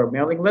subscribed to our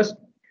mailing list,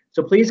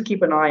 so please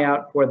keep an eye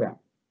out for them.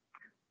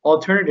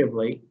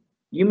 Alternatively,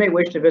 you may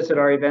wish to visit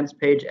our events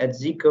page at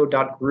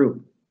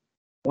zico.group.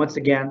 Once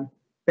again,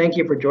 thank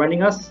you for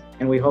joining us,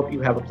 and we hope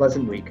you have a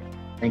pleasant week.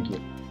 Thank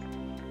you.